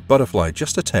plucking a butterfly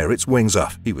just to tear its wings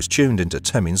off. He was tuned into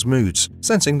Temin's moods,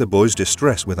 sensing the boy's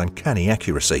distress with uncanny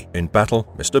accuracy. In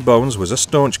battle, Mr. Bones was a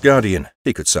staunch guardian.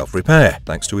 He could self-repair,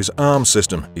 thanks to his arm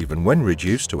system, even when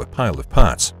reduced to a pile of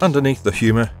parts. Underneath the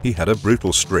humor, he had a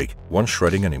brutal streak, once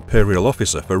shredding an Imperial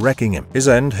officer for wrecking him. His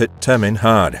end hit Temin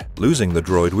hard. Losing the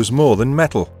droid was more than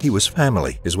metal. He was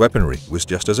family. His weaponry was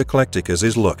just as eclectic as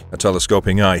his look. A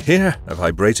telescoping eye here, a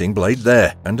vibrating blade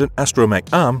there, and an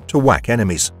astromech arm to whack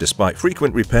enemies. Despite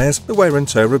frequent repairs, the wear and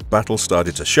tear of battle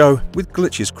started to show, with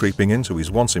glitches creeping into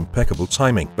his once impeccable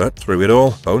timing. But through it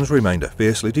all, Bones remained a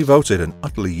fiercely devoted and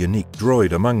utterly unique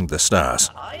droid among the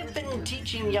stars. I've been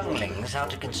teaching younglings how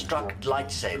to construct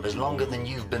lightsabers longer than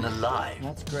you've been alive.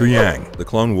 Huyang, the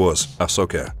Clone Wars,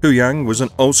 Ahsoka. Huyang was an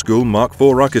old-school Mark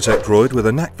IV architect droid with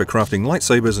a knack for crafting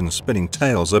lightsabers and spinning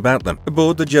tales about them.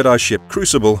 Aboard the Jedi ship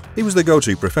Crucible, he was the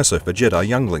go-to professor for Jedi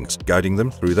younglings, guiding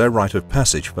them through their rite of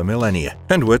passage for millennia.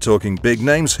 And we're talking big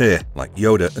names here, like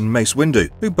Yoda and Mace Windu,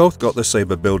 who both got the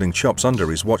saber-building chops under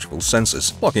his watchful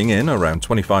sensors. Clocking in around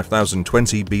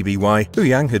 25,020 BBY,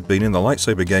 Huyang had been in the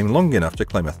lightsaber game long enough to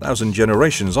claim 1,000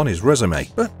 generations on his resume.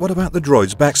 But what about the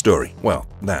droid's backstory? Well,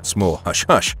 that's more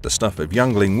hush-hush, the stuff of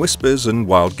youngling whispers and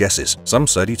wild guesses. Some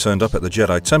said he turned up at the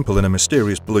Jedi Temple in a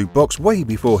mysterious blue box way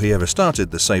before he ever started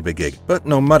the saber gig. But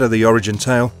no matter the origin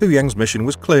tale, Huyang's mission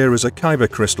was clear as a kyber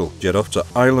crystal. Jet off to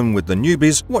Island with the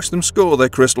newbies, watch them score their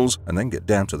crystals, and then get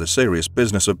down to the serious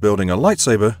business of building a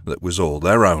lightsaber that was all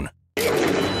their own.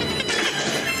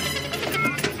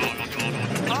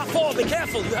 R4, be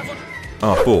careful, you have a...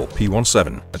 R4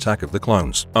 P-17, Attack of the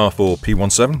Clones. R4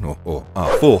 P-17, or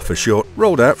R4 for short,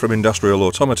 rolled out from Industrial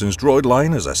Automaton's droid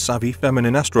line as a savvy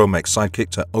feminine astromech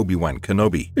sidekick to Obi-Wan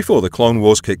Kenobi. Before the Clone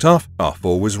Wars kicked off,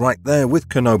 R4 was right there with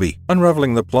Kenobi,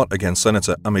 unraveling the plot against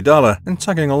Senator Amidala and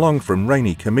tagging along from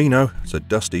rainy Camino to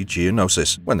dusty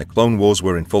Geonosis. When the Clone Wars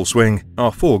were in full swing,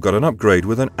 R4 got an upgrade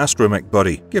with an astromech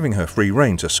body, giving her free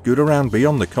rein to scoot around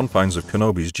beyond the confines of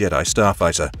Kenobi's Jedi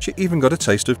starfighter. She even got a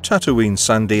taste of Tatooine's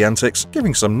sandy antics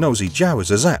giving some nosy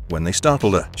Jawas a zap when they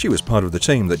startled her. She was part of the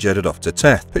team that jetted off to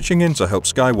Teth, pitching in to help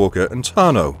Skywalker and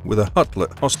Tano with a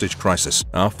Huttlet hostage crisis.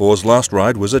 R4's last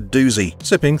ride was a doozy,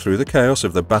 zipping through the chaos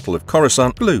of the Battle of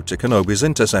Coruscant, glued to Kenobi's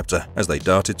interceptor. As they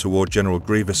darted toward General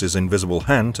Grievous's invisible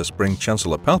hand to spring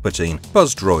Chancellor Palpatine,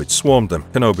 Buzz droids swarmed them.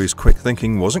 Kenobi's quick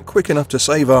thinking wasn't quick enough to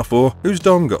save R4, whose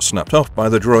dome got snapped off by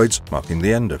the droids, marking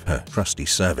the end of her trusty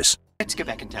service. Let's go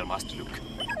back and tell Master Luke.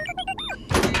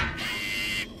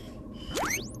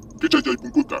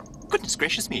 Goodness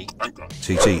gracious me.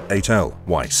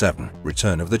 TT-8L-Y7,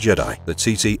 Return of the Jedi. The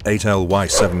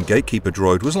TT-8L-Y7 gatekeeper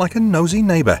droid was like a nosy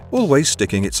neighbor, always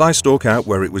sticking its eye stalk out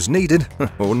where it was needed,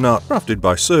 or not. Crafted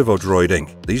by Servo Droid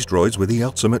Inc., these droids were the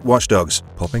ultimate watchdogs,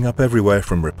 popping up everywhere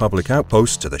from Republic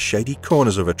outposts to the shady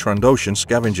corners of a Trandoshan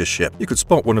scavenger ship. You could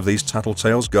spot one of these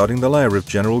tattletales guarding the lair of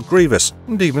General Grievous,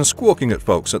 and even squawking at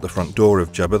folks at the front door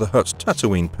of Jabba the Hutt's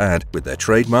Tatooine pad. With their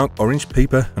trademark orange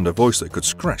peeper and a voice that could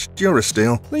scratch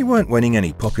Durasteel, they weren't winning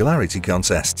any popularity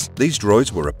contests. These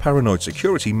droids were a paranoid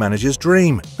security manager's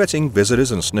dream, vetting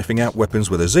visitors and sniffing out weapons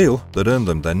with a zeal that earned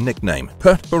them their nickname.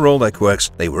 But for all their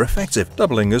quirks, they were effective,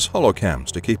 doubling as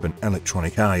holocams to keep an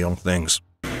electronic eye on things.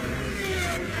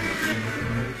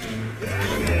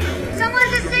 Someone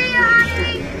to see you,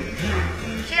 honey!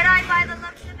 Jedi by the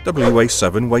looks of it.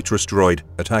 WA-7 Waitress Droid,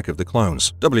 Attack of the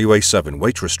Clones. WA-7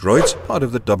 Waitress Droids, part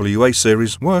of the WA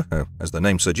series, were, as the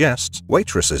name suggests,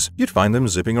 waitresses. You'd find them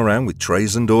zipping around with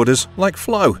trays and orders, like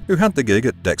Flo, who had the gig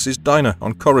at Dex's Diner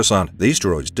on Coruscant. These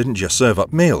droids didn't just serve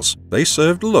up meals, they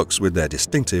served looks with their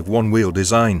distinctive one-wheel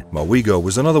design. Marwigo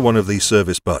was another one of these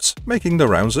service butts, making the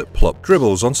rounds at Plop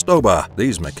Dribbles on Stobar.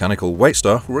 These mechanical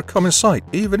waitstaff were a common sight,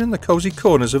 even in the cozy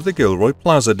corners of the Gilroy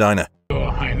Plaza Diner.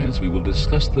 Your Highness, we will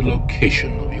discuss the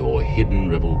location of your hidden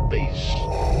rebel base.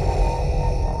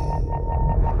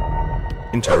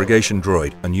 Interrogation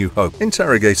Droid, A New Hope.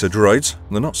 Interrogator droids,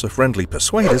 the not-so-friendly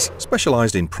persuaders,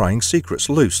 specialized in prying secrets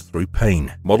loose through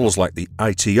pain. Models like the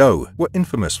ITO were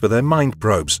infamous for their mind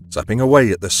probes, zapping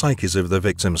away at the psyches of their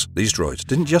victims. These droids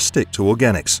didn't just stick to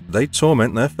organics. They'd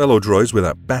torment their fellow droids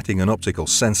without batting an optical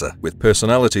sensor. With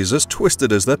personalities as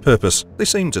twisted as their purpose, they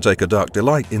seemed to take a dark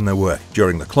delight in their work.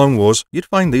 During the Clone Wars, you'd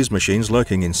find these machines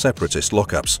lurking in separatist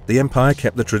lockups. The Empire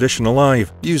kept the tradition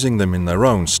alive, using them in their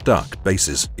own stark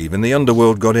bases. Even the underworld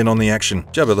got in on the action.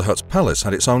 Jabba the Hutt's palace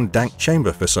had its own dank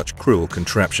chamber for such cruel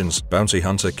contraptions. Bounty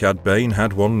hunter Cad Bane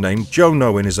had one named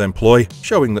Jono in his employ,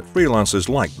 showing that freelancers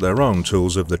liked their own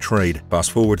tools of the trade.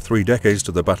 Fast forward 3 decades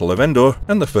to the Battle of Endor,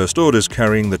 and the First Order's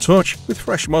carrying the torch, with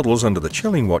fresh models under the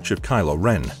chilling watch of Kylo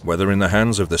Ren. Whether in the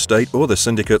hands of the state or the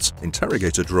syndicates,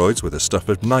 interrogator droids were the stuff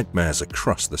of nightmares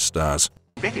across the stars.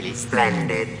 Really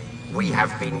splendid. We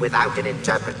have been without an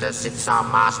interpreter since our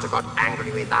master got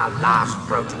angry with our last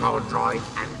protocol droid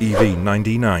and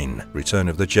EV-99, Return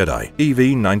of the Jedi.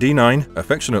 EV-99,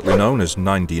 affectionately known as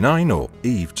 99 or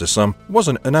Eve to some,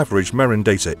 wasn't an average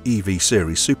Merendata EV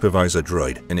series supervisor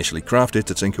droid. Initially crafted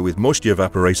to tinker with moisture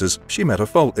evaporators, she met a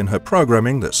fault in her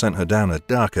programming that sent her down a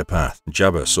darker path.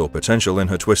 Jabba saw potential in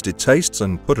her twisted tastes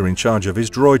and put her in charge of his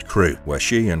droid crew, where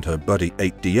she and her buddy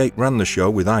 8D8 ran the show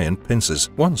with iron pincers.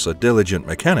 Once a diligent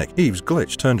mechanic, Eve's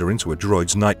glitch turned her into a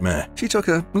droid's nightmare. She took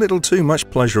a little too much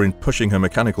pleasure in pushing her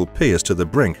mechanical peers to the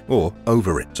brink, or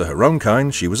over it. To her own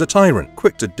kind, she was a tyrant,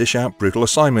 quick to dish out brutal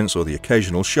assignments or the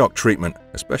occasional shock treatment,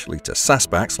 especially to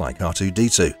sassbacks like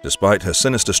R2-D2. Despite her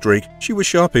sinister streak, she was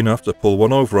sharp enough to pull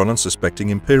one over on unsuspecting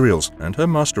Imperials, and her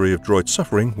mastery of droid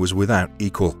suffering was without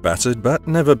equal. Battered but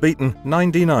never beaten,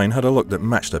 99 had a look that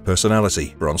matched her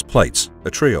personality. Bronze plates,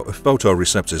 a trio of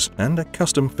photoreceptors, and a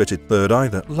custom-fitted third eye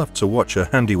that loved to watch her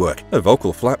handiwork. Her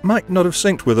vocal flap might not have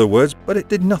synced with her words, but it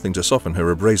did nothing to soften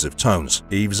her abrasive tones.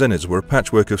 Eve's innards were a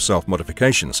patchwork of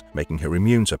self-modifications, making her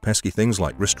immune to pesky things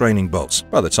like restraining bolts.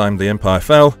 By the time the Empire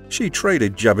fell, she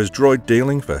traded Jabba's droid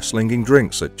dealing for slinging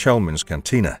drinks at Chelman's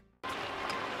Cantina.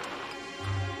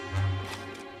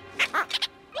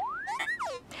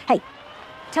 Hey,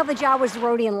 tell the Jawas the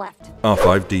Rodian left.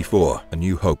 R5-D4, A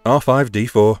New Hope.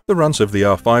 R5-D4, the runt of the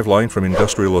R5 line from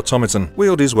Industrial Automaton,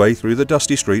 wheeled his way through the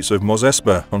dusty streets of Mos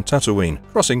Espa on Tatooine,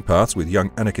 crossing paths with young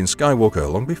Anakin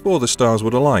Skywalker long before the stars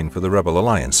would align for the Rebel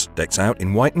Alliance. Decked out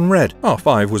in white and red,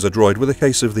 R5 was a droid with a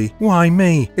case of the "why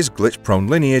me?" his glitch-prone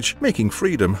lineage, making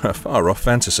freedom a far-off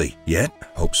fantasy. Yet,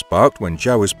 hope sparked when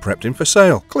Jawas prepped him for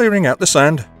sale, clearing out the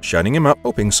sand, shining him up,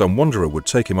 hoping some wanderer would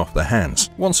take him off their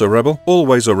hands. Once a rebel,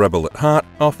 always a rebel at heart,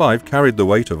 R5 carried the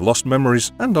weight of lost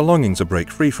memories and a longing to break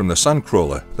free from the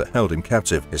sandcrawler that held him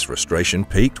captive. His frustration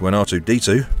peaked when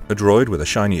R2-D2, a droid with a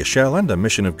shinier shell and a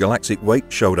mission of galactic weight,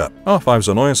 showed up. R5's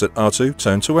annoyance at R2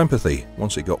 turned to empathy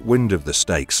once it got wind of the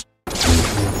stakes.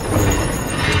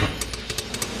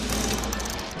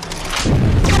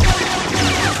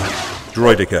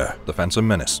 Droidica, the Phantom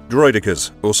Menace. Droidicas,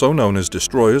 also known as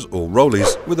destroyers or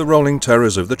rollies, were the rolling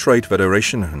terrors of the Trade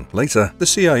Federation and later the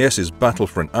CIS's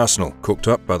Battlefront arsenal. Cooked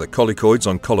up by the Colicoids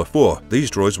on Color 4,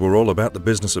 these droids were all about the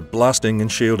business of blasting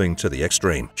and shielding to the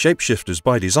extreme. Shapeshifters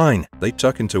by design, they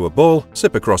tuck into a ball,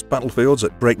 zip across battlefields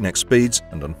at breakneck speeds,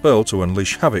 and unfurl to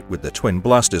unleash havoc with their twin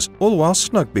blasters, all while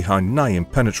snug behind nigh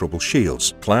impenetrable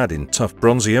shields. Clad in tough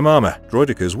bronzium armor,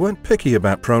 droidicas weren't picky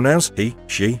about pronouns, he,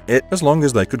 she, it, as long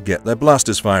as they could get their blasters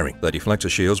firing. Their deflector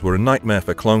shields were a nightmare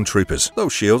for clone troopers.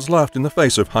 Those shields laughed in the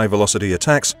face of high-velocity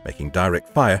attacks, making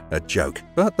direct fire a joke.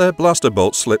 But their blaster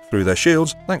bolts slipped through their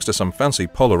shields thanks to some fancy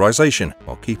polarization,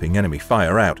 while keeping enemy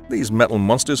fire out. These metal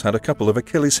monsters had a couple of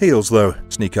Achilles heels though.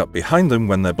 Sneak up behind them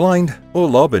when they're blind, or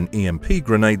lob an EMP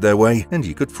grenade their way and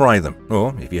you could fry them.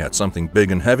 Or, if you had something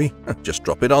big and heavy, just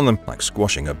drop it on them, like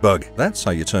squashing a bug. That's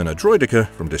how you turn a droidica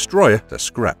from destroyer to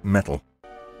scrap metal.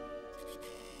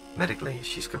 Medically,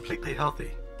 she's completely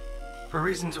healthy. For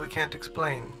reasons we can't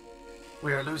explain,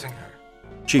 we are losing her.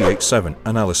 G87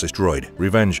 Analysis Droid,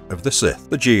 Revenge of the Sith.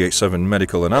 The G87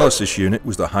 Medical Analysis Unit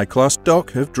was the high-class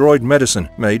doc of droid medicine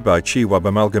made by Chiwab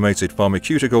Amalgamated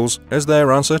Pharmaceuticals as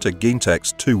their answer to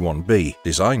Gentech's 21B.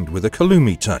 Designed with a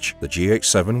Kalumi touch, the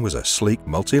G87 was a sleek,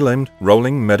 multi-limbed,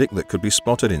 rolling medic that could be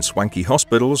spotted in swanky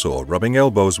hospitals or rubbing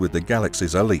elbows with the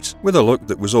galaxy's elites. With a look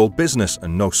that was all business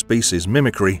and no species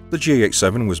mimicry, the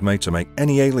G87 was made to make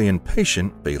any alien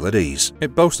patient feel at ease.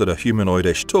 It boasted a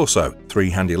humanoid-ish torso, 3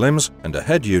 handy limbs, and a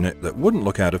head unit that wouldn't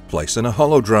look out of place in a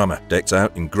holodrama. Decked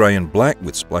out in grey and black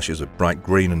with splashes of bright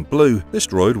green and blue, this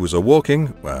droid was a walking,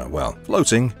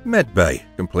 floating medbay,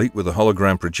 complete with a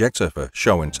hologram projector for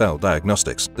show-and-tell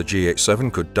diagnostics. The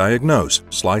G87 could diagnose,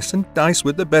 slice and dice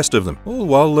with the best of them, all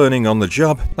while learning on the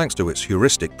job thanks to its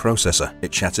heuristic processor.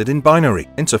 It chatted in binary,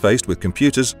 interfaced with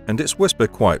computers, and its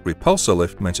whisper-quiet repulsor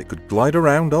lift meant it could glide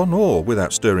around on ore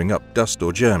without stirring up dust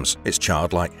or germs. Its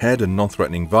childlike head and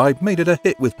non-threatening vibe made it a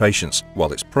hit with patients,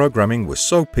 while its programming was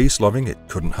so peace-loving it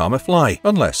couldn't harm a fly,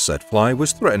 unless said fly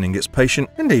was threatening its patient,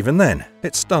 and even then,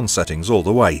 its stun settings all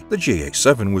the way. The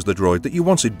G87 was the droid that you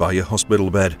wanted by your hospital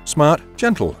bed. Smart,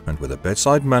 gentle, and with a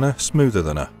bedside manner smoother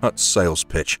than a Hut sales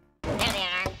pitch.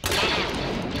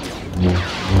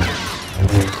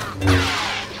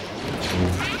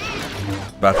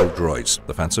 Battle Droids,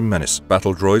 the Phantom Menace.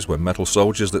 Battle droids were metal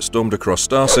soldiers that stormed across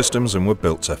star systems and were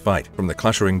built to fight. From the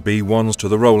clattering B-1s to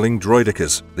the rolling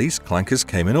droidicas, these clankers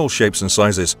came in all shapes and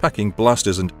sizes, packing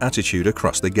blasters and attitude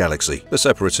across the galaxy. The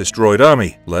Separatist droid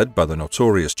army, led by the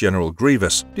notorious General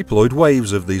Grievous, deployed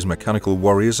waves of these mechanical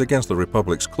warriors against the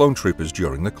Republic's clone troopers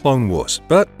during the Clone Wars.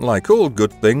 But, like all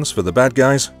good things for the bad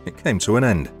guys, it came to an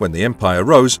end. When the Empire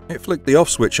rose, it flicked the off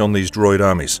switch on these droid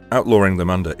armies, outlawing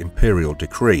them under Imperial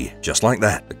decree. Just like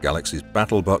that, the galaxy's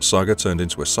BattleBot saga turned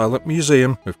into a silent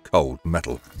museum of cold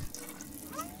metal.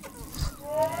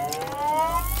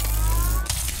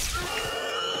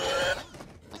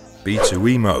 B2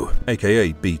 Emo,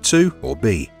 aka B2 or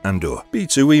B Andor.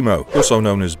 B2 Emo, also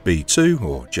known as B2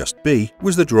 or just B,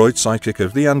 was the droid sidekick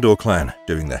of the Andor clan,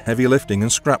 doing the heavy lifting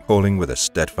and scrap hauling with a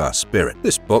steadfast spirit.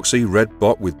 This boxy red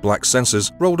bot with black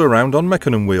sensors rolled around on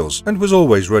Mechanim wheels and was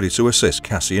always ready to assist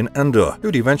Cassian Andor,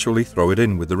 who'd eventually throw it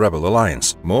in with the Rebel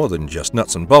Alliance. More than just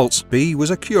nuts and bolts, B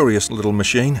was a curious little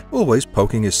machine, always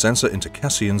poking his sensor into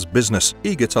Cassian's business,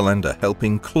 eager to lend a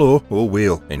helping claw or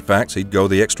wheel. In fact, he'd go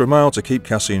the extra mile to keep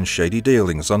Cassian's shady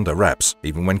dealings under wraps.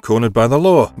 Even when cornered by the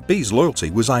law, B's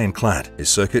loyalty was ironclad, his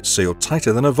circuits sealed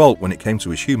tighter than a vault when it came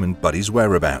to his human buddy's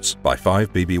whereabouts. By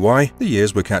 5 BBY, the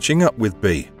years were catching up with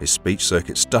B, his speech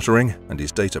circuit stuttering and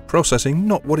his data processing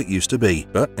not what it used to be.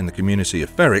 But in the community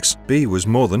of Ferrix, B was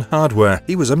more than hardware.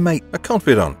 He was a mate, a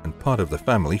confidant, and part of the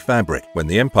family fabric. When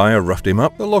the Empire roughed him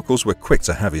up, the locals were quick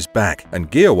to have his back,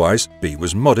 and gear-wise, B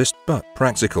was modest but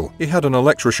practical. He had an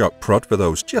electroshock prod for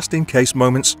those just-in-case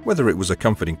moments, whether it was a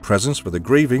comforting presence for the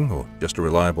grieving or just a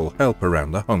reliable help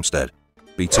around the homestead.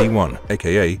 BT-1,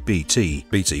 aka BT.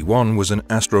 BT-1 was an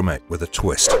astromech with a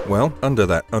twist. Well, under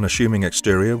that unassuming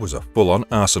exterior was a full-on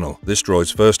arsenal. This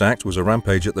droid's first act was a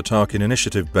rampage at the Tarkin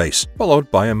Initiative base, followed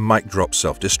by a mic-drop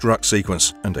self-destruct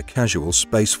sequence and a casual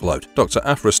space float. Dr.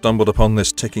 Aphra stumbled upon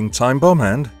this ticking time bomb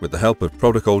and, with the help of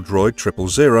protocol droid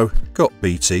 000, got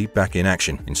BT back in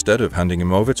action. Instead of handing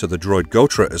him over to the droid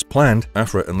Gotra as planned,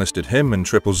 Aphra enlisted him and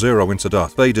 000 into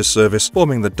Darth Vader's service,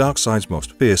 forming the dark side's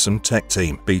most fearsome tech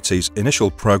team. BT's initial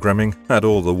initial programming had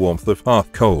all the warmth of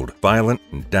half-cold, violent,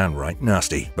 and downright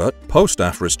nasty. But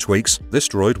post-AFRA's tweaks, this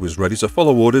droid was ready to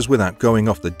follow orders without going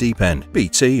off the deep end.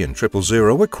 BT and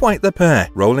 000 were quite the pair,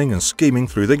 rolling and scheming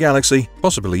through the galaxy,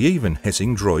 possibly even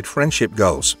hitting droid friendship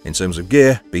goals. In terms of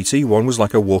gear, BT-1 was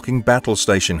like a walking battle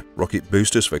station, rocket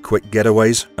boosters for quick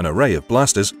getaways, an array of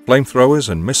blasters, flamethrowers,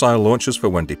 and missile launchers for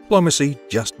when diplomacy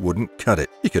just wouldn't cut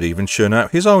it. He could even churn out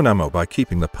his own ammo by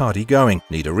keeping the party going.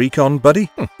 Need a recon,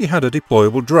 buddy? He had a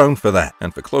deployable drone for that.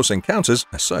 And for close encounters,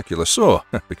 a circular saw,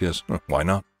 because why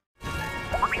not?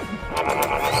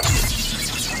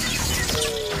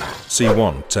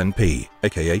 C-110P,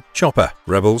 aka Chopper,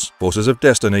 Rebels, Forces of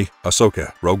Destiny,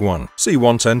 Ahsoka, Rogue One.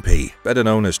 C-110P, better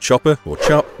known as Chopper or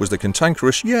Chop, was the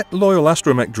cantankerous yet loyal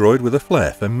astromech droid with a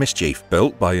flair for mischief.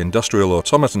 Built by Industrial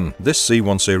Automaton, this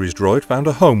C-1 series droid found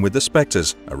a home with the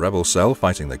Spectres, a rebel cell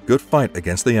fighting the good fight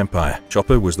against the Empire.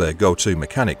 Chopper was their go-to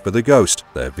mechanic for the Ghost,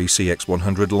 their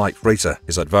VCX-100 light freighter.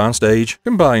 His advanced age,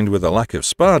 combined with a lack of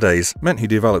spa days, meant he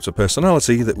developed a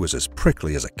personality that was as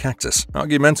prickly as a cactus.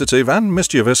 Argumentative and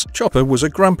mischievous, Chopper was a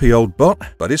grumpy old bot,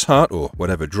 but his heart, or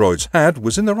whatever droids had,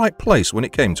 was in the right place when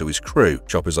it came to his crew.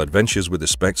 Chopper's adventures with the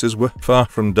Spectres were far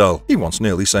from dull. He once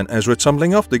nearly sent Ezra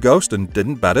tumbling off the Ghost and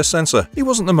didn't bat a censor. He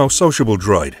wasn't the most sociable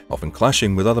droid, often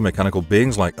clashing with other mechanical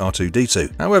beings like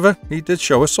R2-D2. However, he did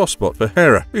show a soft spot for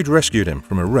Hera, who'd rescued him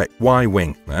from a wrecked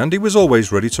Y-wing, and he was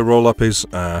always ready to roll up his,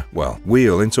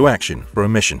 wheel into action for a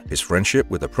mission. His friendship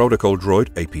with the protocol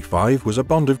droid AP5 was a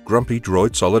bond of grumpy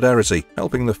droid solidarity,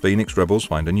 helping the Phoenix rebels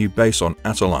find a new base on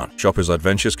Atollon. Chopper's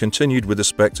adventures continued with the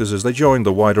Spectres as they joined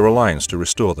the wider alliance to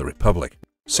restore the Republic.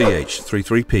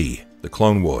 CH-33P, The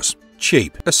Clone Wars.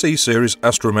 Cheap, a C-series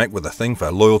astromech with a thing for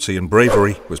loyalty and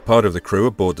bravery, was part of the crew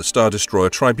aboard the Star Destroyer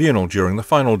Tribunal during the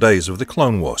final days of the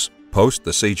Clone Wars. Post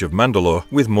the Siege of Mandalore,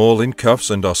 with Maul in cuffs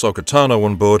and Ahsoka Tano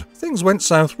on board, things went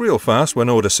south real fast when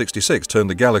Order 66 turned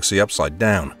the galaxy upside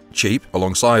down. Cheap,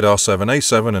 alongside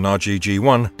R7A7 and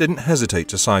RGG-1, didn't hesitate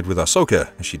to side with Ahsoka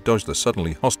as she dodged the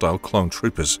suddenly hostile clone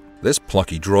troopers. This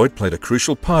plucky droid played a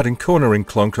crucial part in cornering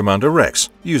Clone Commander Rex,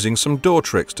 using some door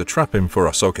tricks to trap him for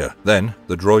Ahsoka. Then,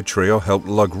 the droid trio helped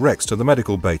lug Rex to the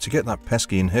medical bay to get that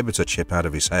pesky inhibitor chip out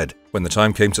of his head. When the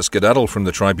time came to skedaddle from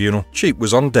the Tribunal, Cheap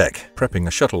was on deck, prepping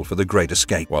a shuttle for the Great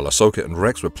Escape. While Ahsoka and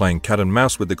Rex were playing cat and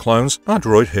mouse with the clones, our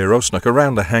droid hero snuck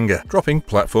around the hangar, dropping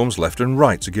platforms left and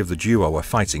right to give the duo a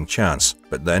fighting chance.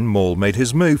 But then Maul made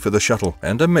his move for the shuttle,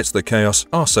 and amidst the chaos,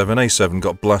 R7A7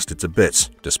 got blasted to bits.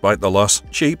 Despite the loss,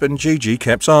 Cheap and GG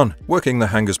kept on, working the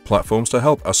hangar's platforms to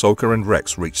help Ahsoka and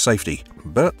Rex reach safety.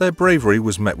 But their bravery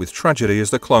was met with tragedy as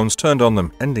the clones turned on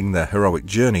them, ending their heroic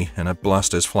journey in a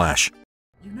blaster's flash.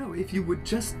 You know, if you would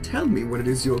just tell me what it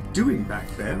is you're doing back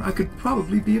there, I could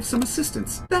probably be of some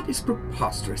assistance. That is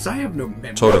preposterous. I have no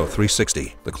memory. Todo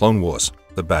 360, The Clone Wars,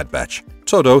 The Bad Batch.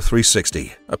 Todo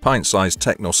 360, a pint-sized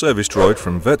techno-service droid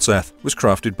from Vertseth, was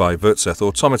crafted by Vertseth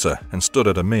Automata and stood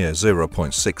at a mere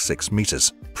 0.66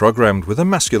 meters. Programmed with a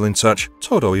masculine touch,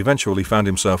 Todo eventually found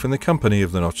himself in the company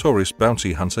of the notorious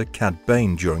bounty hunter Cad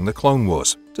Bane during the Clone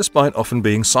Wars. Despite often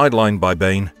being sidelined by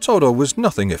Bane, Todo was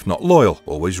nothing if not loyal,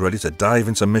 always ready to dive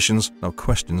into missions, no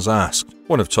questions asked.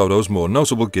 One of Todo's more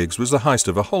notable gigs was the heist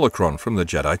of a holocron from the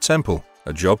Jedi Temple,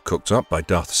 a job cooked up by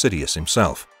Darth Sidious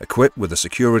himself. Equipped with a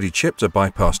security chip to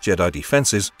bypass Jedi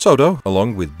defenses, Todo,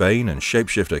 along with Bane and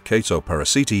shapeshifter Cato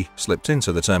Parasiti, slipped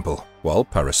into the temple. While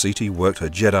Parasiti worked her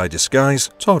Jedi disguise,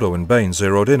 Todo and Bane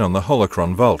zeroed in on the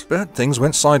holocron vault, but things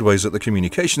went sideways at the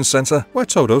communications center, where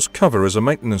Todo's cover as a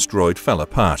maintenance droid fell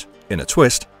apart. In a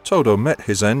twist, Todo met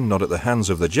his end not at the hands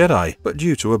of the Jedi, but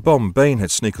due to a bomb Bane had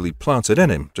sneakily planted in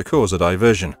him to cause a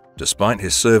diversion. Despite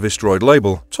his service droid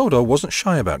label, Todo wasn't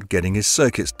shy about getting his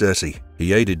circuits dirty.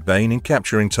 He aided Bane in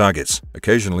capturing targets,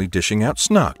 occasionally dishing out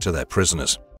snark to their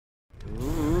prisoners.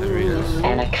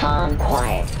 And a calm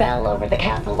quiet fell over the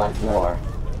castle once more.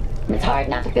 It's hard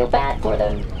not to feel bad for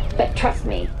them, but trust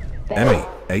me. Emmy,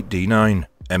 8D9.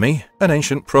 Emmy, an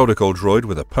ancient protocol droid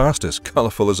with a past as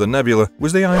colorful as a nebula,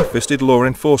 was the iron-fisted law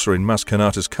enforcer in Mas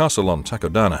Kanata's castle on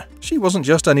Takodana. She wasn't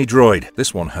just any droid.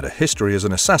 This one had a history as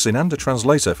an assassin and a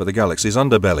translator for the galaxy's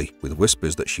underbelly, with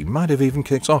whispers that she might have even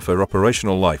kicked off her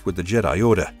operational life with the Jedi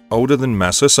Order. Older than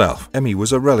Mas herself, Emmy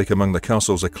was a relic among the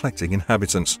castle's eclectic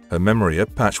inhabitants, her memory a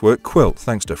patchwork quilt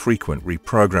thanks to frequent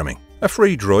reprogramming. A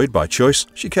free droid by choice,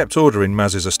 she kept order in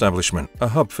Maz's establishment, a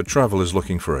hub for travelers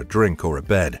looking for a drink or a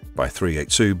bed. By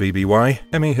 382 BBY,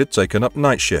 Emmy had taken up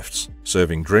night shifts,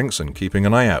 serving drinks and keeping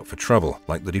an eye out for trouble,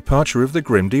 like the departure of the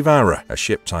Grim Devourer, a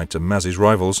ship tied to Maz's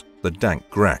rivals, the dank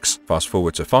Grax. Fast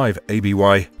forward to 5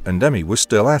 ABY, and Emmy was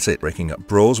still at it, breaking up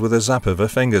brawls with a zap of her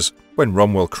fingers. When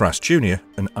Romwell Crass Jr.,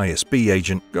 an ISB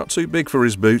agent, got too big for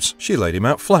his boots, she laid him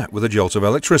out flat with a jolt of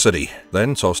electricity,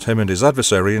 then tossed him and his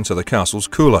adversary into the castle's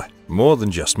cooler. More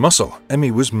than just muscle,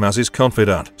 Emmy was Maz's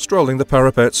confidant, strolling the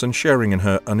parapets and sharing in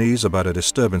her unease about a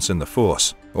disturbance in the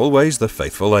Force. Always the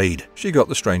faithful aide, she got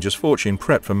the Stranger's fortune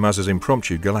prepped for Maz's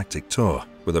impromptu galactic tour.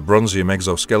 With a bronzium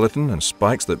exoskeleton and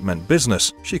spikes that meant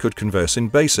business, she could converse in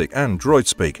basic and droid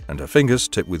speak, and her fingers,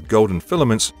 tipped with golden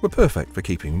filaments, were perfect for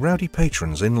keeping rowdy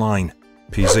patrons in line.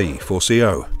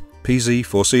 PZ-4CO.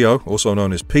 PZ-4CO, also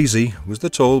known as PZ, was the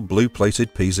tall,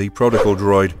 blue-plated PZ protocol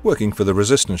droid working for the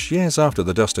Resistance years after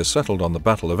the dust had settled on the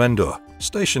Battle of Endor.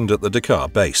 Stationed at the Dakar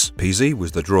base, PZ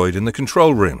was the droid in the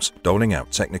control rooms, doling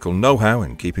out technical know-how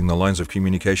and keeping the lines of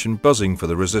communication buzzing for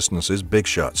the Resistance's big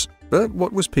shots. But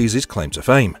what was PZ's claim to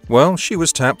fame? Well, she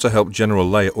was tapped to help General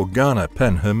Leia Organa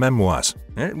pen her memoirs.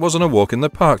 It wasn't a walk in the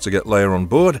park to get Leia on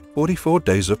board, 44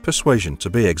 days of persuasion to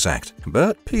be exact.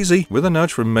 But PZ, with a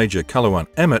nudge from Major Calawan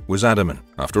Emmett, was adamant.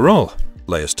 After all,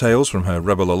 Leia's tales from her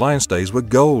Rebel Alliance days were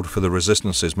gold for the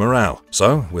Resistance's morale.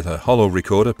 So, with her holo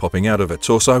recorder popping out of her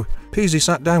torso, PZ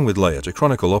sat down with Leia to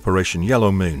chronicle Operation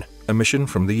Yellow Moon, a mission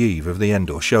from the eve of the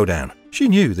Endor showdown. She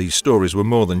knew these stories were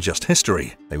more than just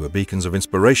history. They were beacons of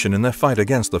inspiration in their fight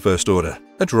against the First Order.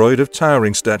 A droid of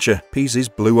towering stature, PZ's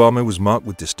blue armor was marked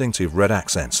with distinctive red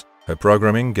accents. Her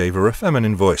programming gave her a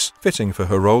feminine voice, fitting for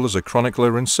her role as a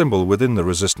chronicler and symbol within the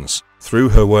Resistance. Through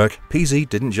her work, PZ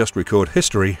didn't just record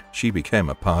history, she became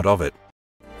a part of it.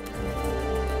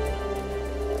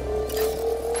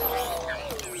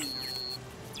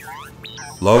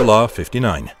 Lola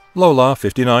 59. Lola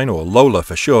 59, or Lola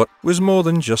for short, was more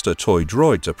than just a toy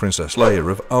droid to Princess Leia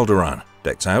of Alderaan.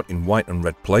 Decked out in white and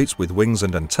red plates with wings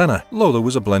and antenna, Lola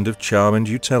was a blend of charm and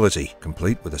utility,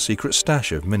 complete with a secret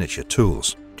stash of miniature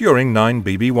tools. During 9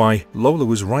 BBY, Lola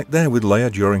was right there with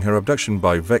Leia during her abduction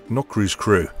by Vec Nokru's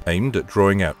crew, aimed at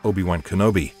drawing out Obi-Wan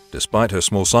Kenobi. Despite her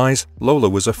small size, Lola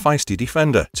was a feisty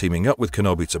defender, teaming up with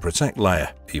Kenobi to protect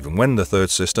Leia. Even when the third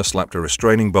sister slapped a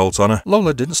restraining bolt on her,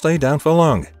 Lola didn't stay down for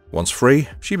long. Once free,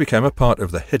 she became a part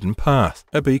of the Hidden Path,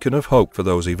 a beacon of hope for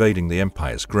those evading the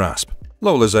Empire's grasp.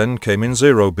 Lola's end came in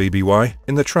 0 BBY,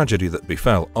 in the tragedy that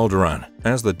befell Alderaan.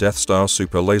 As the Death Star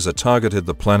super laser targeted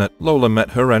the planet, Lola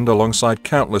met her end alongside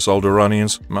countless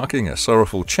Alderaanians, marking a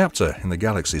sorrowful chapter in the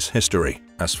galaxy's history.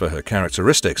 As for her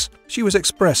characteristics, she was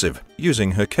expressive,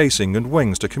 using her casing and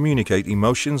wings to communicate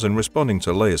emotions and responding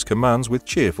to Leia's commands with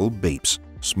cheerful beeps.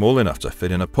 Small enough to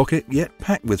fit in a pocket, yet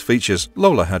packed with features,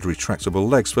 Lola had retractable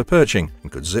legs for perching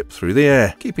and could zip through the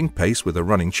air, keeping pace with a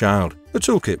running child. The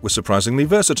toolkit was surprisingly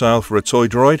versatile for a toy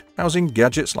droid, housing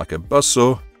gadgets like a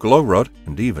buzzsaw, glow rod,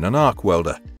 and even an arc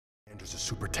welder. Commander's a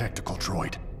super tactical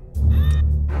droid.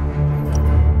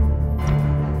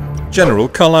 General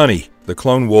Kalani, The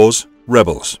Clone Wars,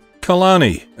 Rebels.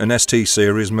 Kalani, an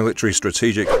ST-series military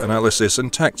strategic analysis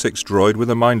and tactics droid with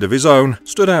a mind of his own,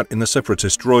 stood out in the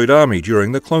Separatist droid army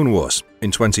during the Clone Wars.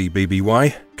 In 20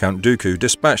 BBY, Count Dooku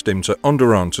dispatched him to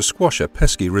Onderon to squash a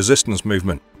pesky resistance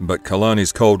movement, but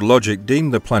Kalani's cold logic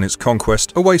deemed the planet's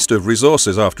conquest a waste of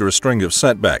resources after a string of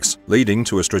setbacks, leading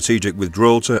to a strategic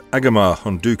withdrawal to Agamar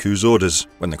on Dooku's orders.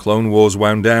 When the Clone Wars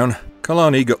wound down,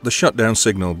 Kalani got the shutdown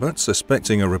signal, but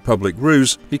suspecting a Republic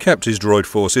ruse, he kept his droid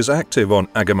forces active on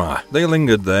Agamar. They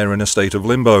lingered there in a state of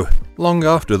limbo, long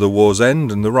after the war's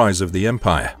end and the rise of the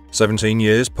Empire. 17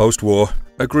 years post-war,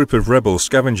 a group of rebels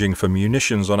scavenging for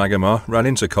munitions on Agamar ran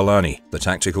into Kalani. The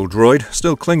tactical droid,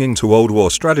 still clinging to old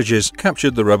war strategies,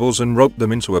 captured the rebels and roped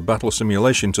them into a battle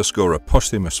simulation to score a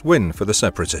posthumous win for the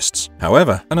Separatists.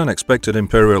 However, an unexpected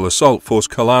Imperial assault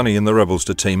forced Kalani and the rebels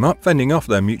to team up, fending off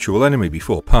their mutual enemy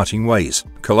before parting ways.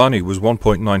 Kalani was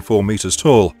 1.94 meters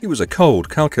tall. He was a cold,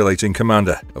 calculating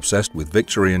commander, obsessed with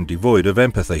victory and devoid of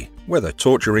empathy. Whether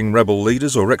torturing rebel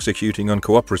leaders or executing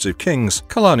uncooperative kings,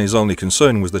 Kalani's only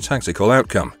concern was the tactical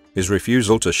outcome. His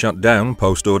refusal to shut down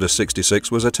Post-Order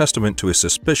 66 was a testament to his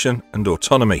suspicion and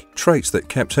autonomy, traits that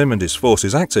kept him and his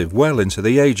forces active well into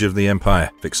the age of the Empire,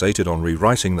 fixated on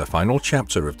rewriting the final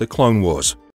chapter of the Clone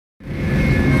Wars.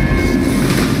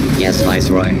 Yes,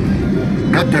 Viceroy.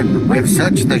 Captain, we've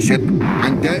searched the ship,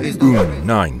 and there is no...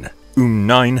 9.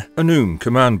 9, an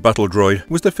command battle droid,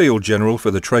 was the field general for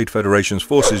the Trade Federation's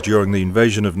forces during the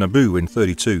invasion of Naboo in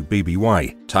 32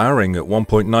 BBY. Towering at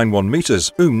 1.91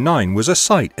 meters, 9 was a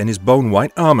sight in his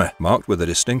bone-white armor, marked with a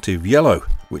distinctive yellow,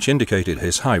 which indicated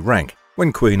his high rank.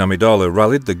 When Queen Amidala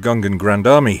rallied the Gungan Grand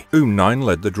Army, 9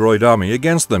 led the droid army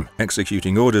against them,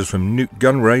 executing orders from Nute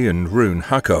Gunray and Rune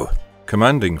Hako.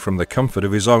 commanding from the comfort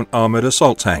of his own armored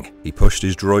assault tank. He pushed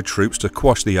his droid troops to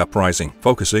quash the uprising,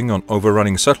 focusing on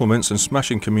overrunning settlements and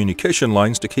smashing communication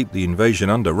lines to keep the invasion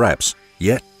under wraps.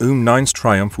 Yet, Oom-9's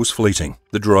triumph was fleeting.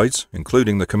 The droids,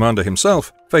 including the commander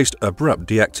himself, faced abrupt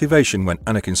deactivation when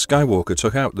Anakin Skywalker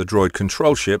took out the droid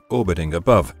control ship orbiting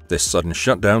above. This sudden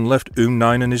shutdown left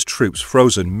Oom-9 and his troops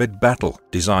frozen mid-battle.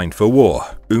 Designed for war,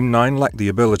 Oom-9 lacked the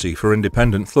ability for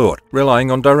independent thought,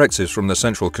 relying on directives from the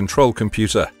central control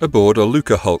computer aboard a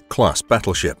Lucahulk-class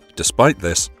battleship. Despite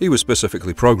this, he was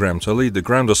specifically programmed to lead the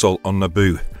ground assault on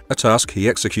Naboo, a task he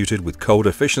executed with cold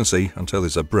efficiency until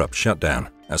his abrupt shutdown.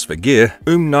 As for gear,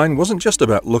 Oom-9 wasn't just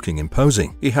about looking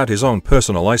imposing. He had his own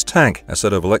personalized tank, a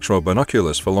set of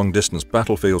electro-binoculars for long-distance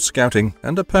battlefield scouting,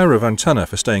 and a pair of antennae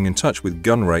for staying in touch with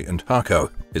Gunray and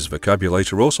Harko. His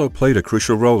vocabulator also played a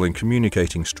crucial role in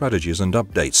communicating strategies and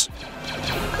updates.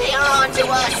 They are onto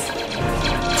us!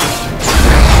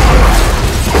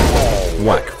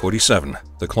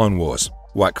 WAC-47, The Clone Wars.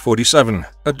 WAC-47,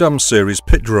 a dumb series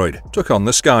pit droid, took on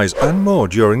the skies and more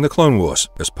during the Clone Wars.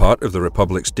 As part of the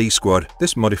Republic's D-Squad,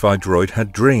 this modified droid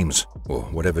had dreams, or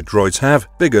whatever droids have,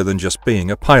 bigger than just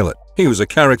being a pilot. He was a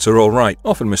character alright,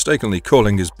 often mistakenly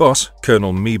calling his boss,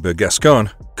 Colonel Meeba Gascon,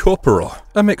 Corporal,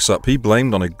 a mix-up he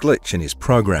blamed on a glitch in his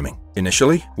programming.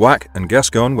 Initially, WAC and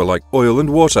Gascon were like oil and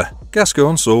water.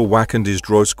 Gascon saw WAC and his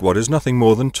droid squad as nothing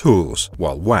more than tools,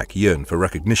 while WAC yearned for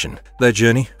recognition. Their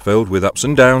journey, filled with ups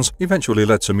and downs, eventually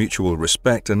led to mutual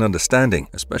respect and understanding,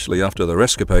 especially after their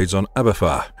escapades on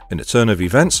Abafar. In a turn of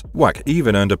events, WAC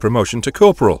even earned a promotion to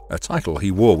Corporal, a title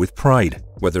he wore with pride.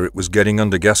 Whether it was getting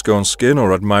under Gascon's skin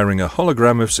or admiring a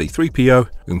hologram of C-3PO,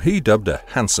 whom he dubbed a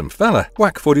handsome fella,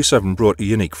 WAC-47 brought a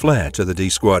unique flair to the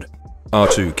D-Squad.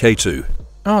 R2-K2.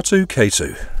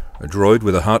 R2-K2, a droid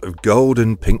with a heart of gold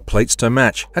and pink plates to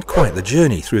match, had quite the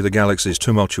journey through the galaxy's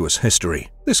tumultuous history.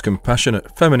 This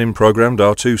compassionate, feminine-programmed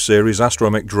R2 series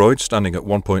astromech droid, standing at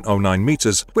 1.09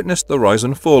 meters, witnessed the rise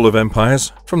and fall of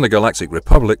empires, from the Galactic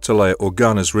Republic to Leia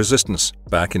Organa's resistance.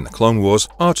 Back in the Clone Wars,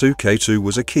 R2-K2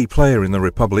 was a key player in the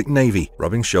Republic Navy,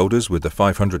 rubbing shoulders with the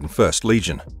 501st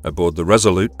Legion. Aboard the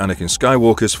Resolute, Anakin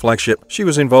Skywalker's flagship, she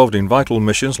was involved in vital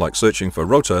missions like searching for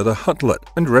Rota the Huttlet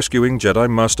and rescuing Jedi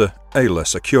Master Aayla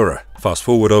Secura. Fast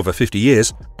forward over 50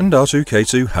 years, and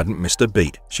R2-K2 hadn't missed a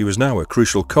beat. She was now a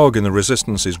crucial cog in the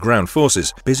Resistance's ground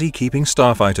forces, busy keeping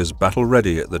starfighters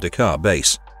battle-ready at the Dakar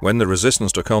base. When the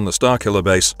Resistance took on the Starkiller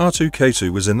base,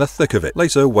 R2-K2 was in the thick of it,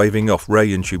 later waving off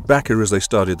Rey and Chewbacca as they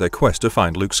started their quest to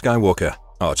find Luke Skywalker.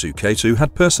 R2-K2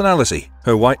 had personality.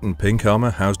 Her white and pink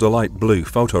armor housed a light blue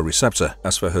photoreceptor.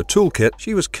 As for her toolkit,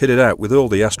 she was kitted out with all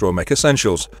the astromech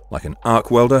essentials, like an arc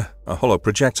welder, a holo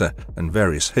projector, and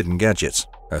various hidden gadgets.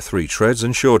 Her 3 treads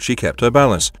ensured she kept her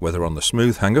balance, whether on the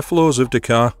smooth hangar floors of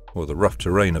Dakar or the rough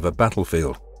terrain of a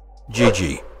battlefield.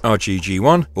 GG.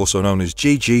 RGG-1, also known as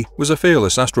GG, was a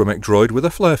fearless astromech droid with a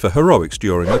flair for heroics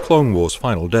during the Clone Wars'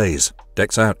 final days.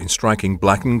 Decked out in striking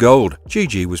black and gold,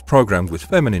 GG was programmed with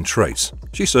feminine traits.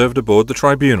 She served aboard the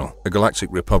Tribunal, a Galactic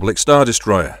Republic Star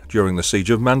Destroyer, during the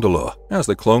Siege of Mandalore. As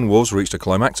the Clone Wars reached a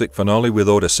climactic finale with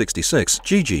Order 66,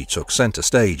 GG took center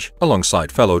stage.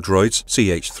 Alongside fellow droids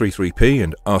CH-33P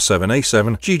and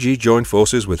R7A7, GG joined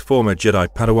forces with former Jedi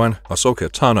Padawan Ahsoka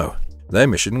Tano. Their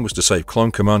mission was to save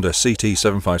Clone Commander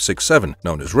CT-7567,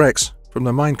 known as Rex, from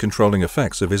the mind-controlling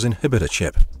effects of his inhibitor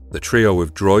chip. The trio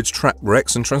of droids trapped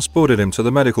Rex and transported him to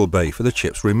the medical bay for the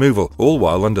chip's removal, all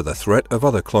while under the threat of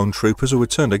other clone troopers who had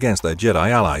turned against their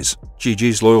Jedi allies.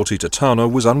 GG's loyalty to Tano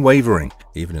was unwavering,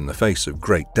 even in the face of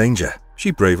great danger.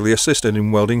 She bravely assisted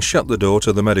in welding shut the door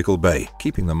to the medical bay,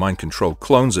 keeping the mind-controlled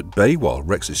clones at bay while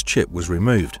Rex's chip was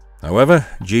removed. However,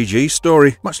 GG's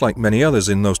story, much like many others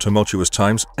in those tumultuous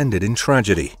times, ended in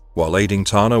tragedy. While aiding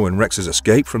Tano and Rex's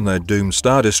escape from their doomed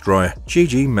Star Destroyer,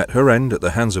 GG met her end at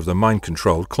the hands of the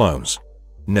mind-controlled clones.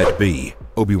 Ned B.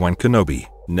 Obi-Wan Kenobi.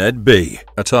 Ned B.,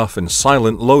 a tough and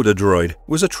silent loader droid,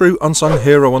 was a true unsung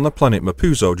hero on the planet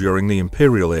Mapuzo during the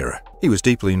Imperial era. He was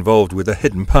deeply involved with the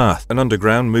Hidden Path, an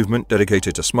underground movement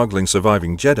dedicated to smuggling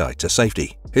surviving Jedi to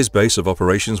safety. His base of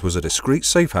operations was a discreet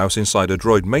safe house inside a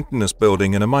droid maintenance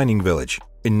building in a mining village.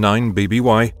 In 9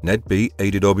 BBY, Ned B.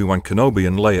 aided Obi-Wan Kenobi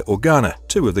and Leia Organa,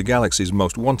 2 of the galaxy's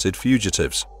most wanted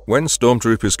fugitives. When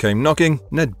stormtroopers came knocking,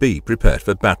 Ned B. prepared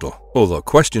for battle. Although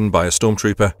questioned by a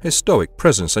stormtrooper, his stoic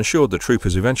presence ensured the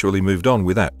troopers eventually moved on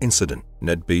without incident.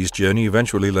 Ned B.'s journey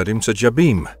eventually led him to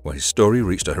Jabim, where his story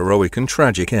reached a heroic and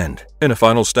tragic end. In a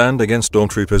final stand against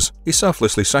stormtroopers, he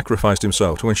selflessly sacrificed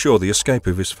himself to ensure the escape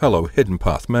of his fellow Hidden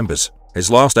Path members. His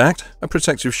last act, a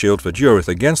protective shield for Durith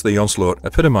against the onslaught,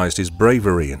 epitomized his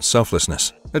bravery and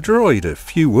selflessness. A droid of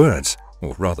few words,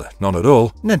 or rather none at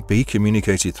all, Ned B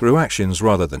communicated through actions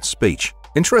rather than speech.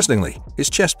 Interestingly, his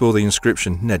chest bore the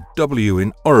inscription Ned W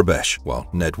in Orobesh, while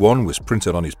Ned 1 was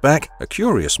printed on his back, a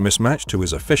curious mismatch to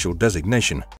his official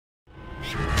designation.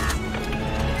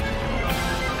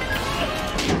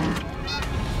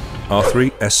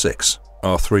 R3-S6.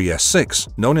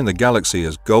 R3-S6, known in the galaxy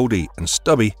as Goldie and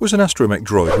Stubby, was an astromech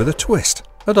droid with a twist.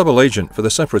 A double agent for the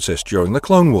Separatists during the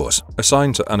Clone Wars.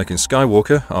 Assigned to Anakin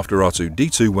Skywalker after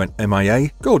R2-D2 went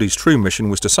MIA, Goldie's true mission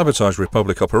was to sabotage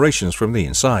Republic operations from the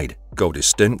inside. Goldie's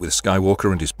stint with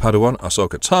Skywalker and his Padawan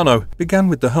Ahsoka Tano began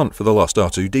with the hunt for the lost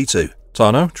R2-D2.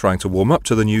 Tano, trying to warm up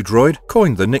to the new droid,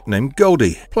 coined the nickname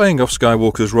Goldie, playing off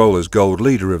Skywalker's role as Gold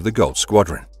leader of the Gold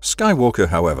Squadron. Skywalker,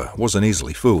 however, wasn't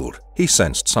easily fooled. He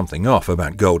sensed something off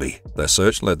about Goldie. Their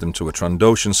search led them to a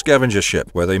Trandoshan scavenger ship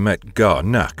where they met Gar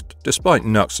Nakt. Despite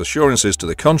Nakt's assurances to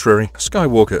the contrary,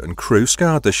 Skywalker and crew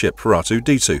scoured the ship for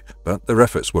R2-D2, but their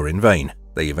efforts were in vain.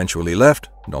 They eventually left,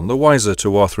 none the wiser to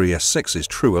R3-S6's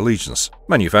true allegiance.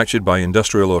 Manufactured by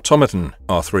Industrial Automaton,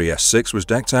 R3-S6 was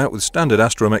decked out with standard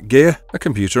astromech gear, a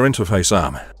computer interface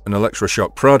arm, an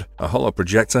electroshock prod, a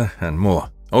holoprojector, and more.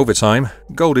 Over time,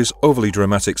 Goldie's overly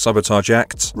dramatic sabotage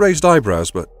acts raised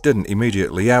eyebrows but didn't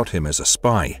immediately out him as a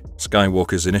spy.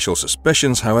 Skywalker's initial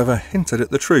suspicions, however, hinted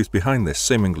at the truth behind this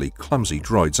seemingly clumsy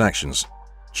droid's actions.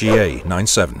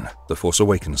 GA-97, The Force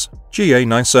Awakens.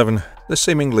 GA-97, the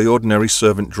seemingly ordinary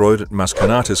servant droid at Maz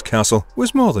Kanata's castle,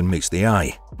 was more than meets the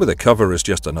eye. With a cover as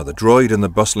just another droid in the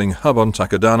bustling hub on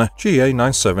Takodana,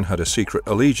 GA-97 had a secret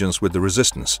allegiance with the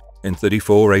Resistance. In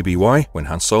 34 ABY, when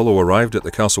Han Solo arrived at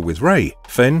the castle with Rey,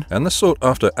 Finn, and the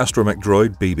sought-after astromech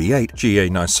droid BB-8,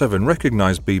 GA-97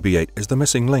 recognized BB-8 as the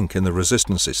missing link in the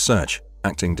Resistance's search.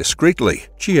 Acting discreetly,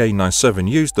 GA-97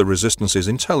 used the Resistance's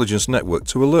intelligence network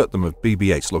to alert them of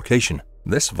BB-8's location.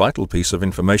 This vital piece of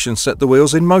information set the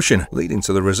wheels in motion, leading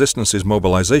to the Resistance's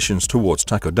mobilizations towards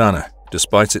Takodana.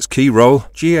 Despite its key role,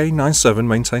 GA-97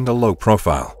 maintained a low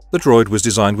profile. The droid was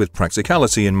designed with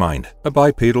practicality in mind, a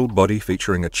bipedal body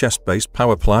featuring a chest-based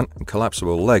power plant and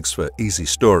collapsible legs for easy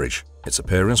storage. Its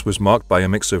appearance was marked by a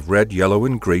mix of red, yellow,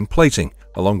 and green plating,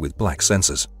 along with black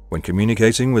sensors. When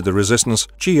communicating with the Resistance,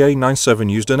 GA-97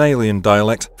 used an alien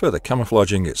dialect, further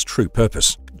camouflaging its true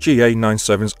purpose.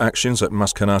 GA-97's actions at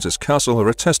Maz Kanata's castle are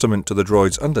a testament to the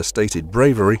droid's understated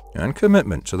bravery and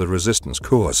commitment to the Resistance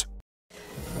cause.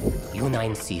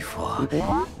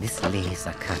 U9C4. This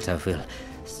laser cutter will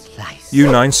slice.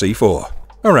 U9C4.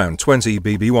 Around 20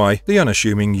 BBY, the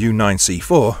unassuming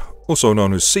U9C4, also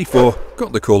known as C4,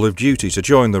 got the call of duty to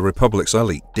join the Republic's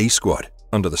elite D Squad.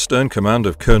 Under the stern command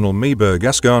of Colonel Meber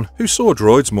Gascon, who saw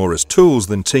droids more as tools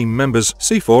than team members,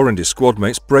 C4 and his squad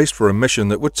mates braced for a mission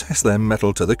that would test their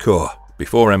mettle to the core.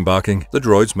 Before embarking, the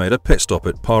droids made a pit stop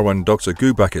at Parwan Dr.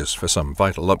 Gubak's for some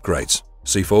vital upgrades.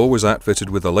 C4 was outfitted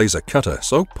with a laser cutter,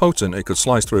 so potent it could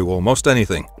slice through almost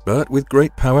anything. But with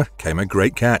great power came a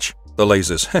great catch. The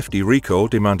laser's hefty recoil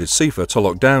demanded C4 to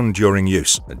lock down during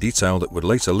use, a detail that would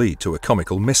later lead to a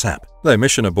comical mishap. Their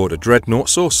mission aboard a dreadnought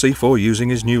saw C4 using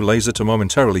his new laser to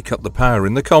momentarily cut the power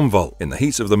in the convol. In the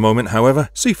heat of the moment, however,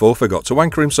 C4 forgot to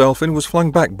anchor himself and was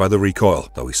flung back by the recoil,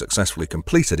 though he successfully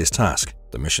completed his task.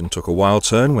 The mission took a wild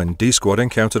turn when D Squad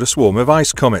encountered a swarm of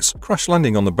ice comets, crash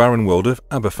landing on the barren world of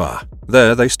Abafar.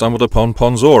 There they stumbled upon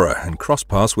Ponzora and crossed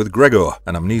paths with Gregor,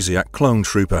 an amnesiac clone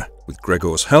trooper. With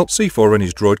Gregor's help, C4 and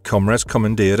his droid comrades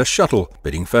commandeered a shuttle,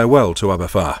 bidding farewell to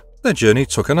Abafar. Their journey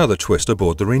took another twist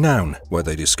aboard the Renown, where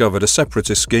they discovered a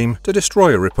separatist scheme to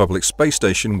destroy a Republic space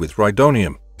station with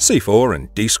Rhydonium. C4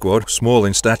 and D Squad, small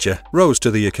in stature, rose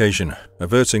to the occasion,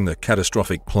 averting the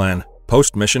catastrophic plan.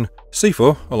 Post-mission,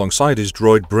 C4, alongside his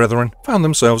droid brethren, found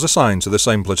themselves assigned to the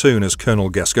same platoon as Colonel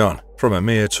Gascon. From a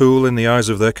mere tool in the eyes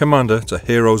of their commander to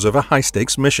heroes of a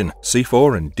high-stakes mission,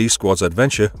 C4 and D Squad's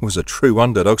adventure was a true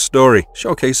underdog story,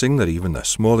 showcasing that even the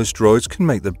smallest droids can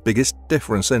make the biggest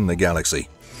difference in the galaxy.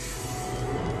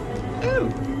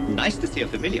 Oh, nice to see a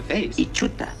familiar face.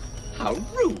 Ichuta. How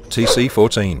rude.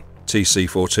 TC-14.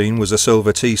 TC-14 was a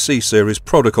silver TC series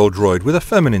protocol droid with a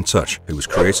feminine touch, who was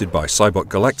created by Cybot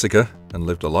Galactica and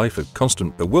lived a life of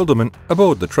constant bewilderment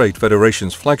aboard the Trade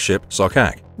Federation's flagship,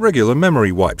 Sarkak. Regular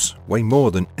memory wipes, way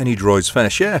more than any droid's fair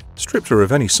share, stripped her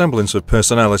of any semblance of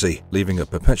personality, leaving her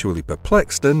perpetually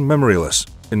perplexed and memoryless.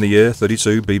 In the year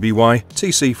 32 BBY,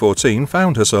 TC-14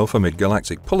 found herself amid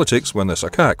galactic politics when the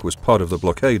Sarkak was part of the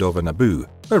blockade over Naboo.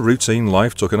 Her routine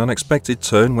life took an unexpected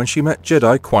turn when she met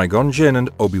Jedi Qui-Gon Jinn and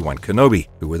Obi-Wan Kenobi,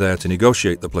 who were there to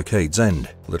negotiate the blockade's end.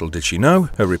 Little did she know,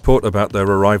 her report about their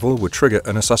arrival would trigger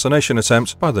an assassination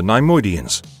attempt by the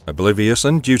Neimoidians. Oblivious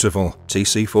and dutiful,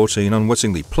 TC-14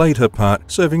 unwittingly played her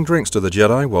part, serving drinks to the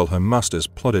Jedi while her masters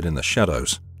plodded in the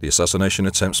shadows. The assassination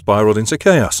attempt spiraled into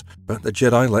chaos, but the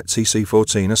Jedi let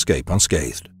TC-14 escape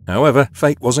unscathed. However,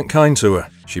 fate wasn't kind to her.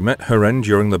 She met her end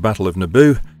during the Battle of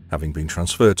Naboo, having been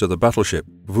transferred to the battleship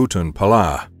Vutun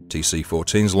Palar.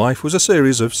 TC-14's life was a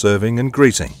series of serving and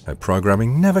greeting, her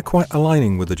programming never quite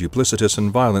aligning with the duplicitous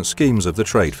and violent schemes of the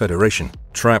Trade Federation.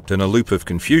 Trapped in a loop of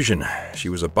confusion, she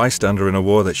was a bystander in a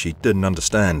war that she didn't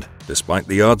understand. Despite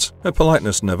the odds, her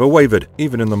politeness never wavered,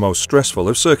 even in the most stressful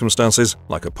of circumstances,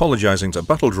 like apologizing to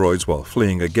battle droids while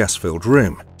fleeing a gas-filled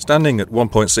room. Standing at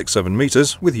 1.67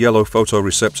 meters, with yellow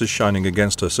photoreceptors shining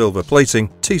against her silver plating,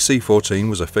 TC-14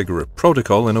 was a figure of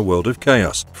protocol in a world of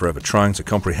chaos, forever trying to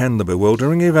comprehend the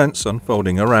bewildering events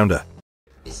unfolding around her.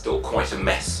 It's still quite a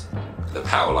mess. The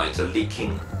power lines are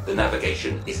leaking, the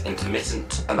navigation is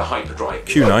intermittent, and the hyperdrive...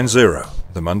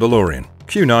 Q90, the Mandalorian.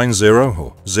 Q90,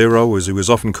 or Zero as he was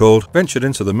often called, ventured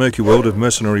into the murky world of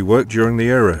mercenary work during the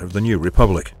era of the New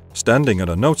Republic. Standing at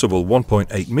a notable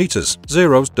 1.8 meters,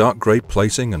 Zero's dark grey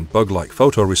plating and bug-like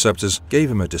photoreceptors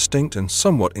gave him a distinct and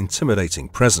somewhat intimidating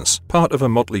presence. Part of a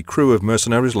motley crew of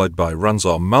mercenaries led by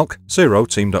Ranzar Malk, Zero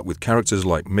teamed up with characters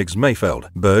like Miggs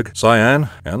Mayfeld, Berg, Cyan,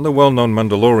 and the well-known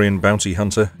Mandalorian bounty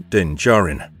hunter Din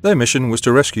Djarin. Their mission was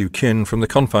to rescue Kin from the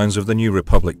confines of the New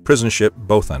Republic prison ship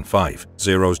Bothan 5.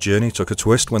 Zero's journey took a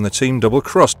twist when the team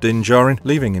double-crossed Din Djarin,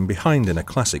 leaving him behind in a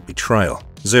classic betrayal.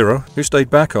 Zero, who stayed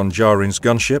back on Djarin's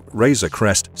gunship, Razor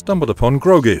Crest, stumbled upon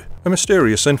Grogu, a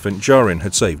mysterious infant Djarin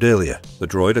had saved earlier. The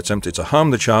droid attempted to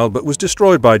harm the child but was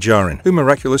destroyed by Djarin, who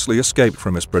miraculously escaped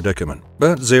from his predicament.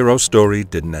 But Zero's story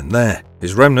didn't end there.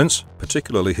 His remnants,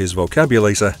 particularly his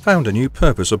vocabulator, found a new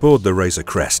purpose aboard the Razor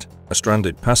Crest. A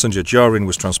stranded passenger Djarin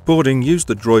was transporting used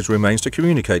the droid's remains to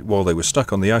communicate while they were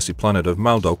stuck on the icy planet of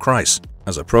Maldo Kreis.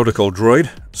 As a protocol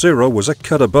droid, Zero was a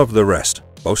cut above the rest.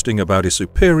 Boasting about his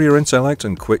superior intellect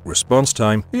and quick response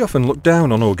time, he often looked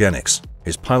down on organics.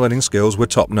 His piloting skills were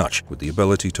top-notch, with the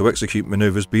ability to execute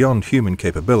maneuvers beyond human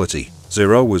capability.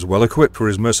 Zero was well equipped for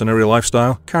his mercenary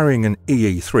lifestyle, carrying an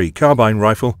EE-3 carbine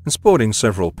rifle and sporting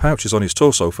several pouches on his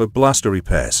torso for blaster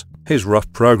repairs. His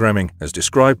rough programming, as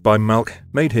described by Malk,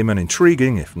 made him an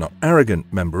intriguing, if not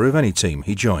arrogant, member of any team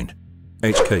he joined.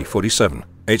 HK-47.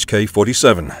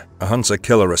 HK-47, a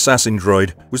hunter-killer assassin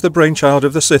droid, was the brainchild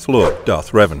of the Sith Lord,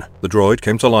 Darth Revan. The droid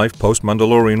came to life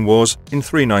post-Mandalorian Wars in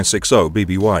 3960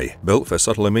 BBY. Built for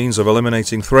subtler means of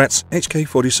eliminating threats,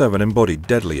 HK-47 embodied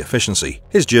deadly efficiency.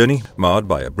 His journey, marred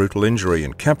by a brutal injury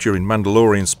and capture in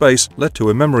Mandalorian space, led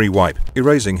to a memory wipe,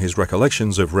 erasing his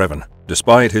recollections of Revan.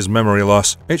 Despite his memory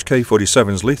loss,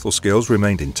 HK-47's lethal skills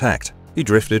remained intact. He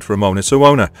drifted from owner to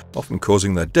owner, often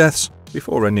causing their deaths,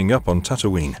 before ending up on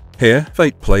Tatooine. Here,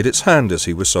 fate played its hand as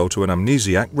he was sold to an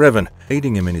amnesiac Revan,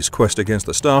 aiding him in his quest against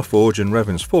the Starforge and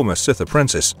Revan's former Sith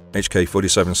apprentice.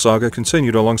 HK-47's saga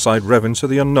continued alongside Revan to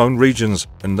the unknown regions,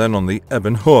 and then on the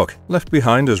Ebon Hawk, left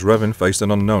behind as Revan faced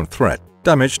an unknown threat.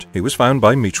 Damaged, he was found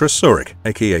by Mitra Surik,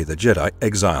 aka the Jedi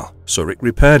Exile. Surik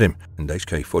repaired him, and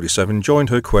HK-47 joined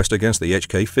her quest against the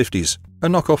HK-50s, a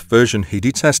knockoff version he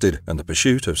detested, and the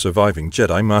pursuit of surviving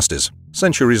Jedi Masters.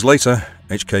 Centuries later,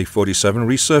 HK-47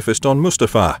 resurfaced on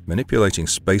Mustafar, manipulating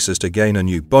spacers to gain a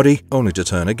new body, only to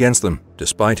turn against them.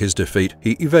 Despite his defeat,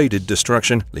 he evaded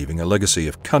destruction, leaving a legacy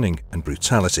of cunning and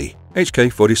brutality.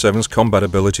 HK-47's combat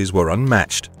abilities were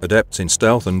unmatched. Adept in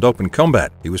stealth and open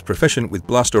combat, he was proficient with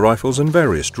blaster rifles and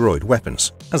various droid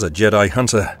weapons. As a Jedi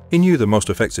hunter, he knew the most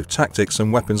effective tactics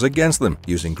and weapons against them,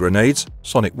 using grenades,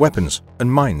 sonic weapons,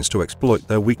 and mines to exploit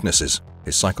their weaknesses.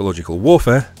 His psychological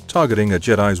warfare, targeting a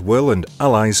Jedi's will and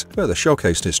allies, further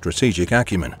showcased his strategic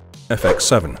acumen.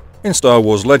 FX-7. In Star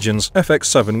Wars Legends,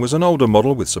 FX-7 was an older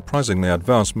model with surprisingly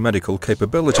advanced medical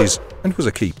capabilities and was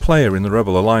a key player in the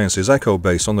Rebel Alliance's Echo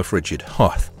base on the frigid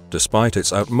Hoth. Despite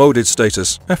its outmoded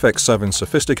status, FX-7's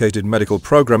sophisticated medical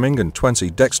programming and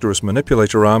 20 dexterous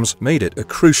manipulator arms made it a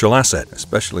crucial asset,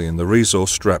 especially in the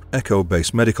resource-strapped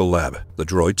Echo-based medical lab. The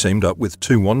droid teamed up with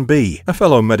 21B, a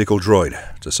fellow medical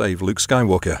droid, to save Luke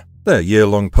Skywalker. Their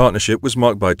year-long partnership was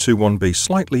marked by 21B's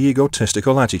slightly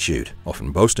egotistical attitude,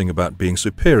 often boasting about being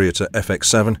superior to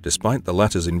FX-7 despite the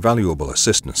latter's invaluable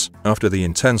assistance. After the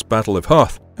intense Battle of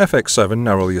Hoth, FX-7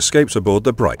 narrowly escapes aboard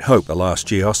the Bright Hope, the last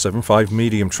GR-75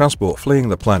 medium transport fleeing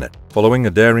the planet. Following a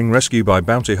daring rescue by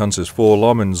bounty hunters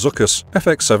Forlom and Zuckuss,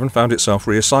 FX-7 found itself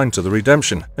reassigned to the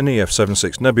Redemption, an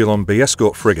EF-76 Nebulon B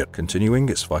escort frigate, continuing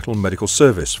its vital medical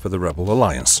service for the Rebel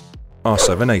Alliance.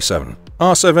 R7A7.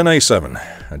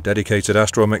 R7A7, a dedicated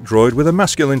astromech droid with a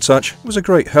masculine touch, was a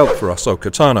great help for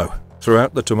Ahsoka Tano.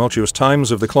 Throughout the tumultuous times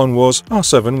of the Clone Wars,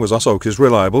 R7 was Ahsoka's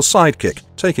reliable sidekick,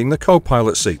 taking the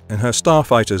co-pilot seat in her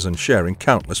starfighters and sharing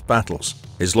countless battles.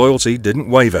 His loyalty didn't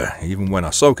waver, even when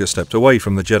Ahsoka stepped away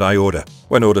from the Jedi Order.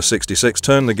 When Order 66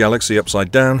 turned the galaxy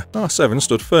upside down, R7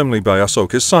 stood firmly by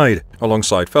Ahsoka's side,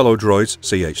 alongside fellow droids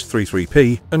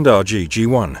CH-33P and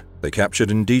RG-G1. They captured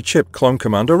and de-chipped Clone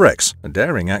Commander Rex, a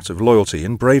daring act of loyalty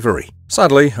and bravery.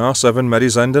 Sadly, R7 met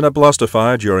his end in a blaster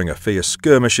fire during a fierce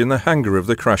skirmish in the hangar of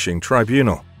the crashing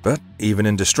Tribunal. But even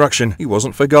in destruction, he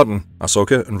wasn't forgotten.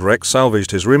 Ahsoka and Rex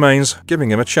salvaged his remains, giving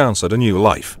him a chance at a new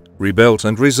life. Rebuilt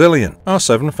and resilient,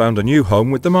 R7 found a new home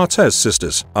with the Martez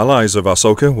sisters, allies of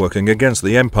Ahsoka working against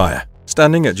the Empire.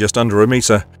 Standing at just under a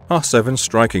meter, R7's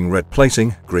striking red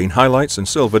plating, green highlights and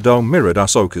silver dome mirrored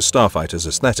Ahsoka's starfighters'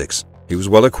 aesthetics. He was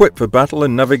well equipped for battle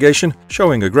and navigation,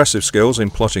 showing aggressive skills in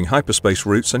plotting hyperspace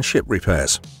routes and ship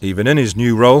repairs. Even in his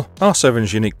new role,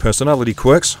 R7's unique personality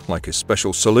quirks, like his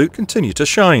special salute, continue to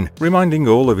shine, reminding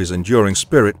all of his enduring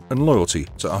spirit and loyalty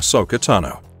to Ahsoka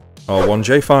Tano.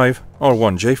 R1J5,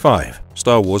 R1J5,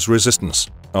 Star Wars Resistance.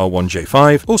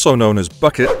 R1J5, also known as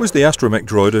Bucket, was the astromech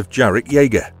droid of Jarek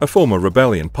Yeager, a former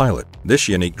Rebellion pilot. This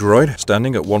unique droid,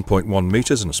 standing at 1.1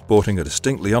 meters and sporting a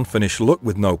distinctly unfinished look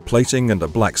with no plating and a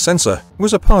black sensor,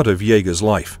 was a part of Yeager's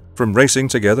life. From racing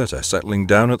together to settling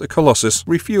down at the Colossus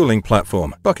refueling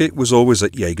platform, Bucket was always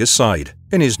at Yeager's side.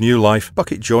 In his new life,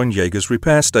 Bucket joined Yeager's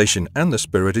repair station and the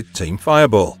spirited Team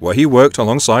Fireball, where he worked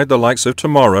alongside the likes of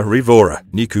Tamara Rivora,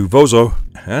 Niku Vozo,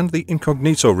 and the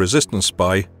incognito resistance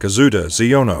spy Kazuda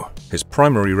Xiono. His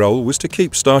primary role was to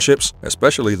keep starships,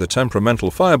 especially the temperamental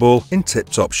Fireball, in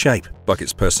tip-top shape.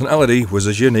 Bucket's personality was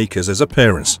as unique as his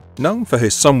appearance. Known for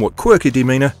his somewhat quirky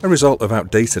demeanor, a result of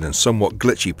outdated and somewhat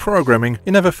glitchy programming,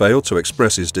 he never failed to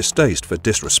express his distaste for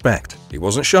disrespect. He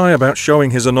wasn't shy about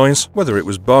showing his annoyance, whether it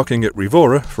was barking at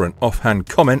Rivora for an offhand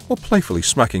comment or playfully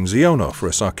smacking Xiono for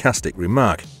a sarcastic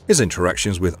remark. His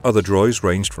interactions with other droids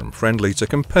ranged from friendly to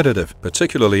competitive,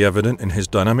 particularly evident in his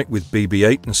dynamic with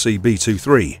BB-8 and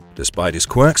CB-23. Despite his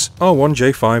quirks,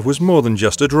 R1J5 was more than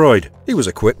just a droid. He was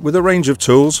equipped with a range of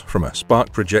tools, from a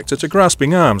spark projector to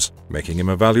grasping arms, making him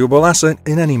a valuable asset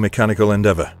in any mechanical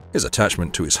endeavor. His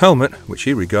attachment to his helmet, which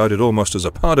he regarded almost as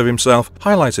a part of himself,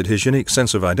 highlighted his unique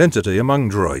sense of identity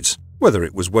among droids. Whether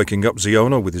it was waking up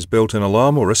Xiono with his built-in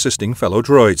alarm or assisting fellow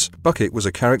droids, Bucket was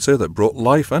a character that brought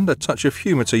life and a touch of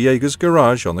humor to Yeager's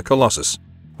garage on the Colossus.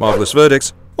 Marvelous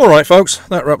verdict. Alright folks,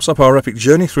 that wraps up our epic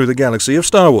journey through the galaxy of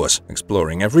Star Wars,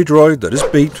 exploring every droid that has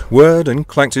beeped, whirred and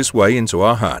clanked its way into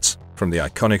our hearts. From the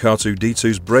iconic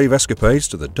R2-D2's brave escapades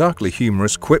to the darkly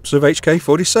humorous quips of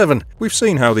HK-47, we've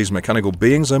seen how these mechanical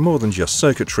beings are more than just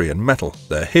circuitry and metal.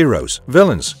 They're heroes,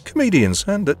 villains, comedians,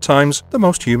 and at times, the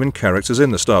most human characters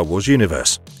in the Star Wars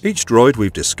universe. Each droid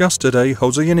we've discussed today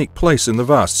holds a unique place in the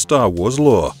vast Star Wars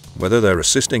lore. Whether they're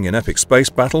assisting in epic space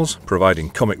battles, providing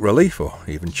comic relief, or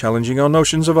even challenging our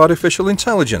notions of artificial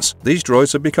intelligence, these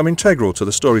droids have become integral to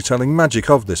the storytelling magic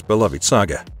of this beloved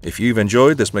saga. If you've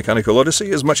enjoyed this mechanical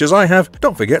odyssey as much as I have,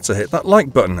 don't forget to hit that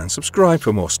like button and subscribe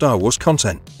for more Star Wars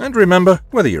content. And remember,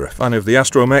 whether you're a fan of the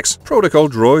astromechs, protocol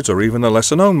droids, or even the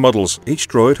lesser-known models, each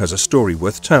droid has a story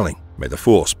worth telling. May the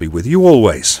Force be with you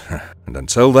always. And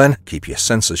until then, keep your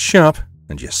senses sharp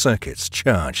and your circuits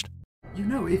charged. You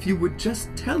know, if you would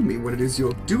just tell me what it is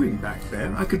you're doing back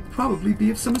there, I could probably be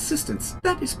of some assistance.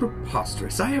 That is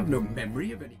preposterous. I have no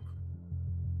memory of any...